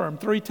stand firm.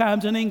 3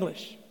 times in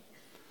English.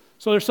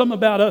 So there's something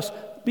about us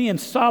being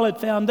solid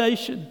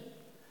foundation.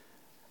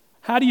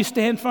 How do you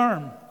stand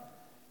firm?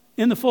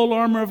 In the full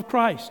armor of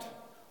Christ.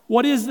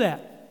 What is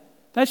that?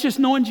 That's just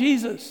knowing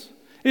Jesus.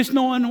 It's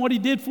knowing what he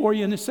did for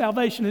you in his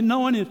salvation, and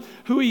knowing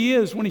who he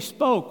is when he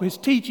spoke, his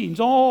teachings,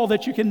 all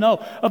that you can know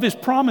of his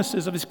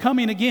promises, of his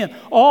coming again,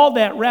 all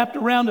that wrapped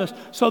around us,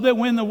 so that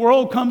when the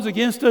world comes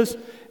against us,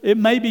 it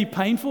may be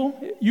painful.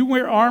 You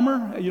wear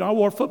armor. I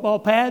wore football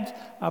pads.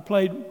 I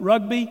played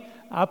rugby.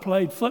 I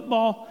played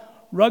football.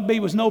 Rugby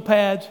was no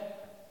pads.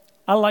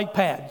 I like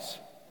pads.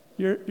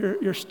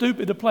 You're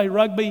stupid to play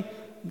rugby.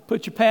 You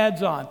put your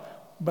pads on.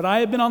 But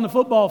I have been on the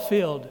football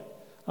field.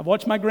 I've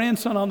watched my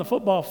grandson on the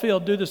football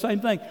field do the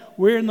same thing,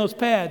 wearing those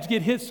pads,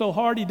 get hit so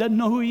hard he doesn't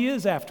know who he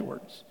is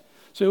afterwards.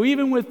 So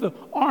even with the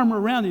armor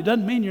around you,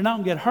 doesn't mean you're not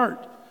going to get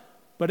hurt.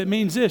 But it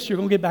means this: you're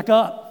going to get back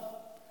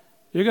up.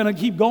 You're going to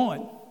keep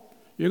going.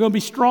 You're going to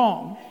be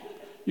strong.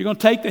 You're going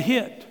to take the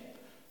hit.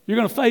 You're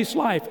going to face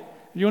life.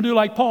 You're going to do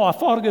like Paul: I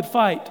fought a good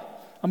fight.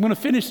 I'm going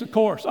to finish the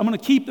course. I'm going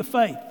to keep the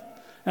faith.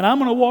 And I'm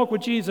going to walk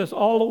with Jesus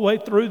all the way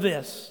through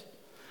this.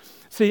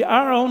 See,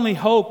 our only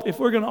hope, if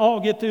we're going to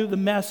all get through the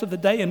mess of the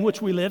day in which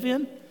we live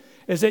in,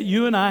 is that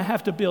you and I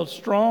have to build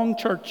strong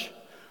church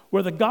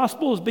where the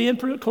gospel is being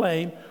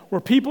proclaimed, where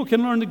people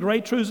can learn the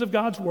great truths of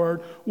God's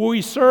word, where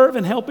we serve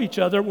and help each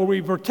other, where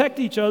we protect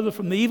each other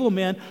from the evil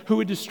men who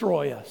would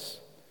destroy us.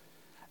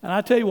 And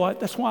I tell you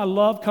what, that's why I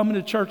love coming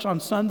to church on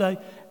Sunday.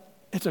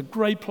 It's a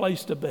great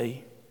place to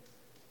be.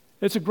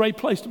 It's a great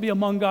place to be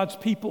among God's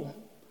people.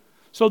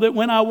 So that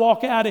when I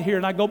walk out of here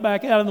and I go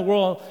back out in the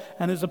world,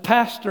 and as a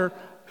pastor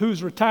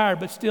who's retired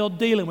but still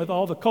dealing with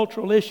all the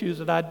cultural issues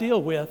that I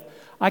deal with,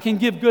 I can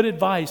give good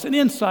advice and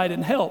insight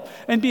and help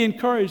and be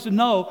encouraged to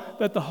know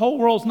that the whole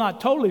world's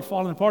not totally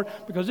falling apart,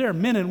 because there are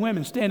men and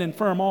women standing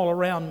firm all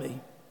around me.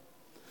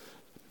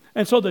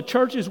 And so the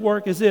church's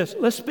work is this: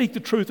 let's speak the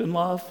truth in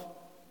love,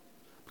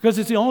 because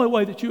it's the only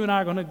way that you and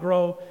I are going to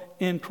grow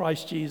in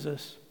Christ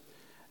Jesus.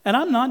 And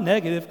I'm not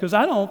negative, because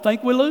I don't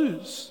think we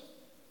lose.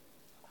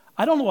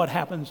 I don't know what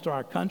happens to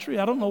our country.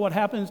 I don't know what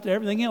happens to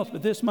everything else,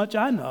 but this much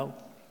I know.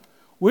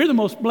 We're the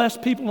most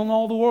blessed people in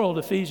all the world,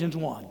 Ephesians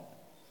 1.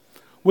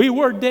 We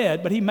were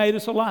dead, but he made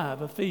us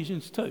alive,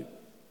 Ephesians 2.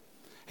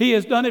 He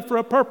has done it for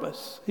a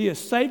purpose. He has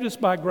saved us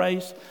by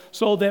grace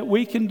so that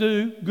we can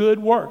do good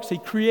works. He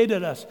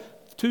created us,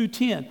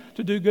 2:10,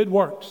 to do good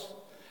works.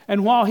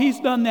 And while he's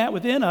done that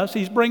within us,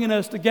 he's bringing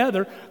us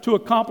together to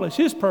accomplish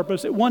his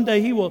purpose, that one day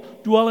he will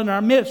dwell in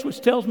our midst, which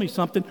tells me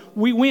something.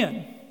 We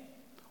win.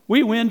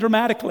 We win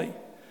dramatically.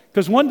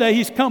 Because one day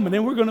he's coming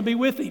and we're going to be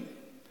with him.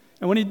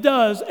 And when he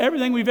does,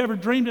 everything we've ever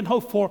dreamed and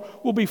hoped for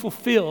will be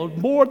fulfilled,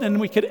 more than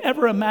we could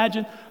ever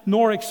imagine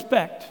nor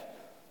expect.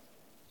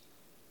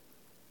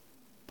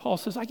 Paul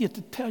says, I get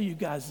to tell you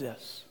guys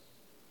this.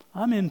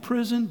 I'm in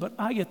prison, but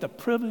I get the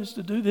privilege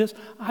to do this.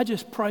 I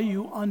just pray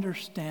you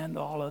understand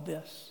all of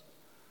this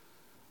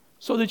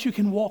so that you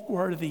can walk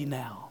worthy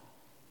now.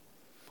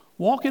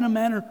 Walk in a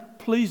manner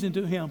pleasing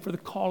to him for the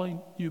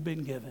calling you've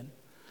been given.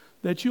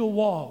 That you'll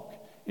walk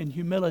in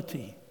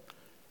humility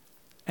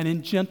and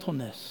in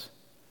gentleness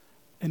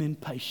and in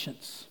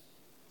patience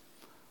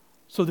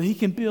so that he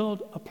can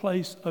build a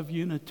place of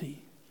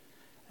unity.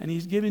 And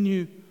he's given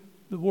you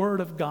the word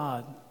of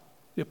God,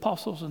 the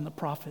apostles and the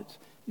prophets.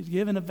 He's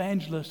given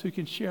evangelists who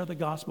can share the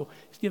gospel.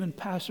 He's given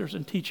pastors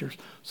and teachers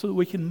so that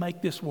we can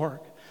make this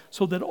work,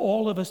 so that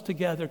all of us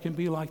together can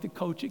be like the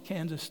coach at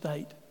Kansas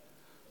State.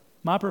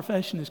 My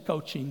profession is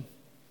coaching,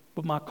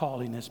 but my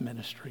calling is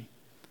ministry.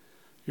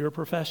 Your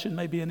profession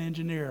may be an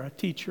engineer, a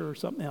teacher, or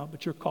something else,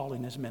 but your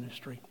calling is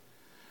ministry.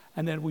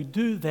 And that we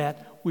do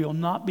that, we'll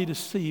not be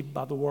deceived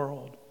by the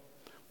world.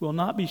 We'll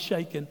not be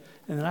shaken.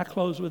 And then I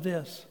close with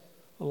this.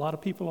 A lot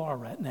of people are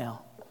right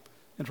now.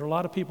 And for a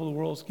lot of people, the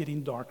world's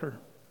getting darker.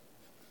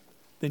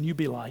 Then you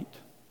be light.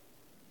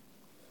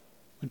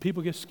 When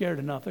people get scared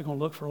enough, they're going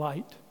to look for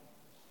light.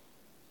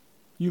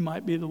 You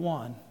might be the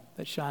one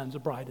that shines the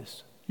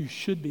brightest. You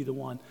should be the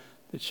one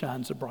that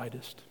shines the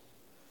brightest.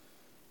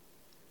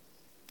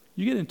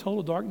 You get in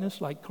total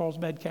darkness like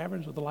Carlsbad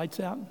Caverns with the lights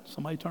out.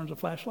 Somebody turns a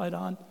flashlight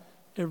on.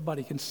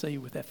 Everybody can see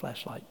with that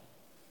flashlight.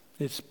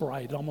 It's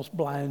bright. It almost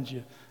blinds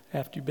you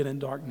after you've been in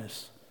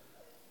darkness.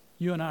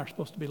 You and I are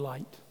supposed to be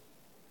light.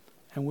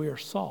 And we are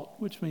salt,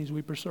 which means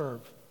we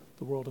preserve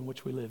the world in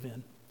which we live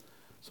in.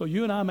 So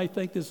you and I may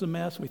think this is a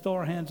mess. We throw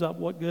our hands up.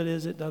 What good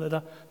is it?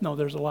 Da-da-da. No,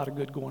 there's a lot of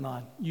good going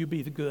on. You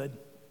be the good.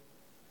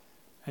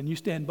 And you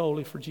stand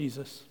boldly for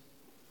Jesus.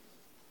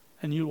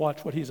 And you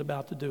watch what he's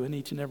about to do in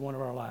each and every one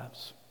of our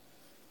lives.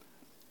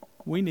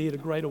 We need a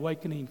great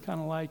awakening,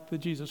 kind of like the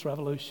Jesus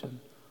Revolution,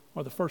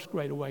 or the first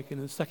great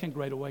awakening, the second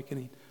great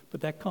awakening.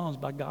 But that comes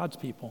by God's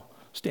people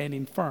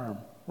standing firm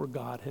where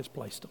God has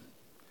placed them.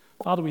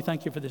 Father, we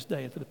thank you for this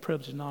day and for the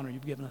privilege and honor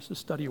you've given us to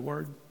study your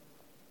word.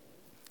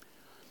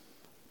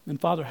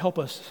 And Father, help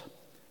us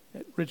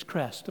at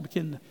Ridgecrest to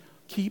begin to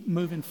keep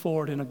moving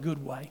forward in a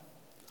good way,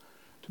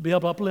 to be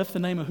able to uplift the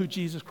name of who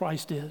Jesus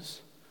Christ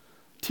is,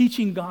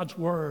 teaching God's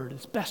word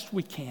as best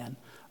we can,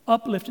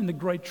 uplifting the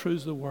great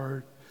truths of the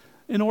word,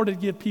 in order to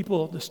give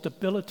people the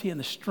stability and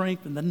the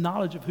strength and the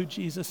knowledge of who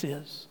Jesus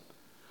is,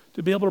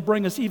 to be able to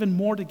bring us even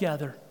more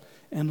together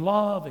in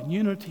love and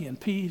unity and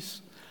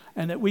peace,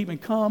 and that we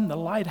become the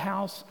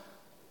lighthouse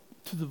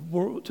to the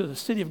world, to the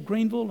city of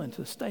Greenville and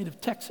to the state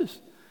of Texas.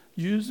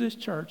 Use this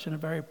church in a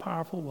very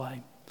powerful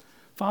way.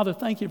 Father,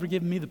 thank you for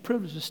giving me the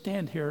privilege to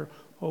stand here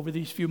over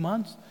these few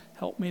months.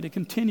 Help me to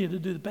continue to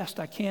do the best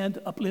I can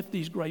to uplift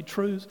these great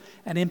truths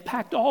and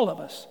impact all of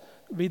us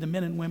to be the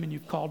men and women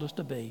you've called us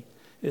to be.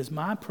 It is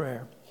my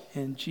prayer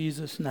in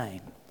Jesus'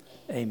 name.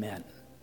 Amen.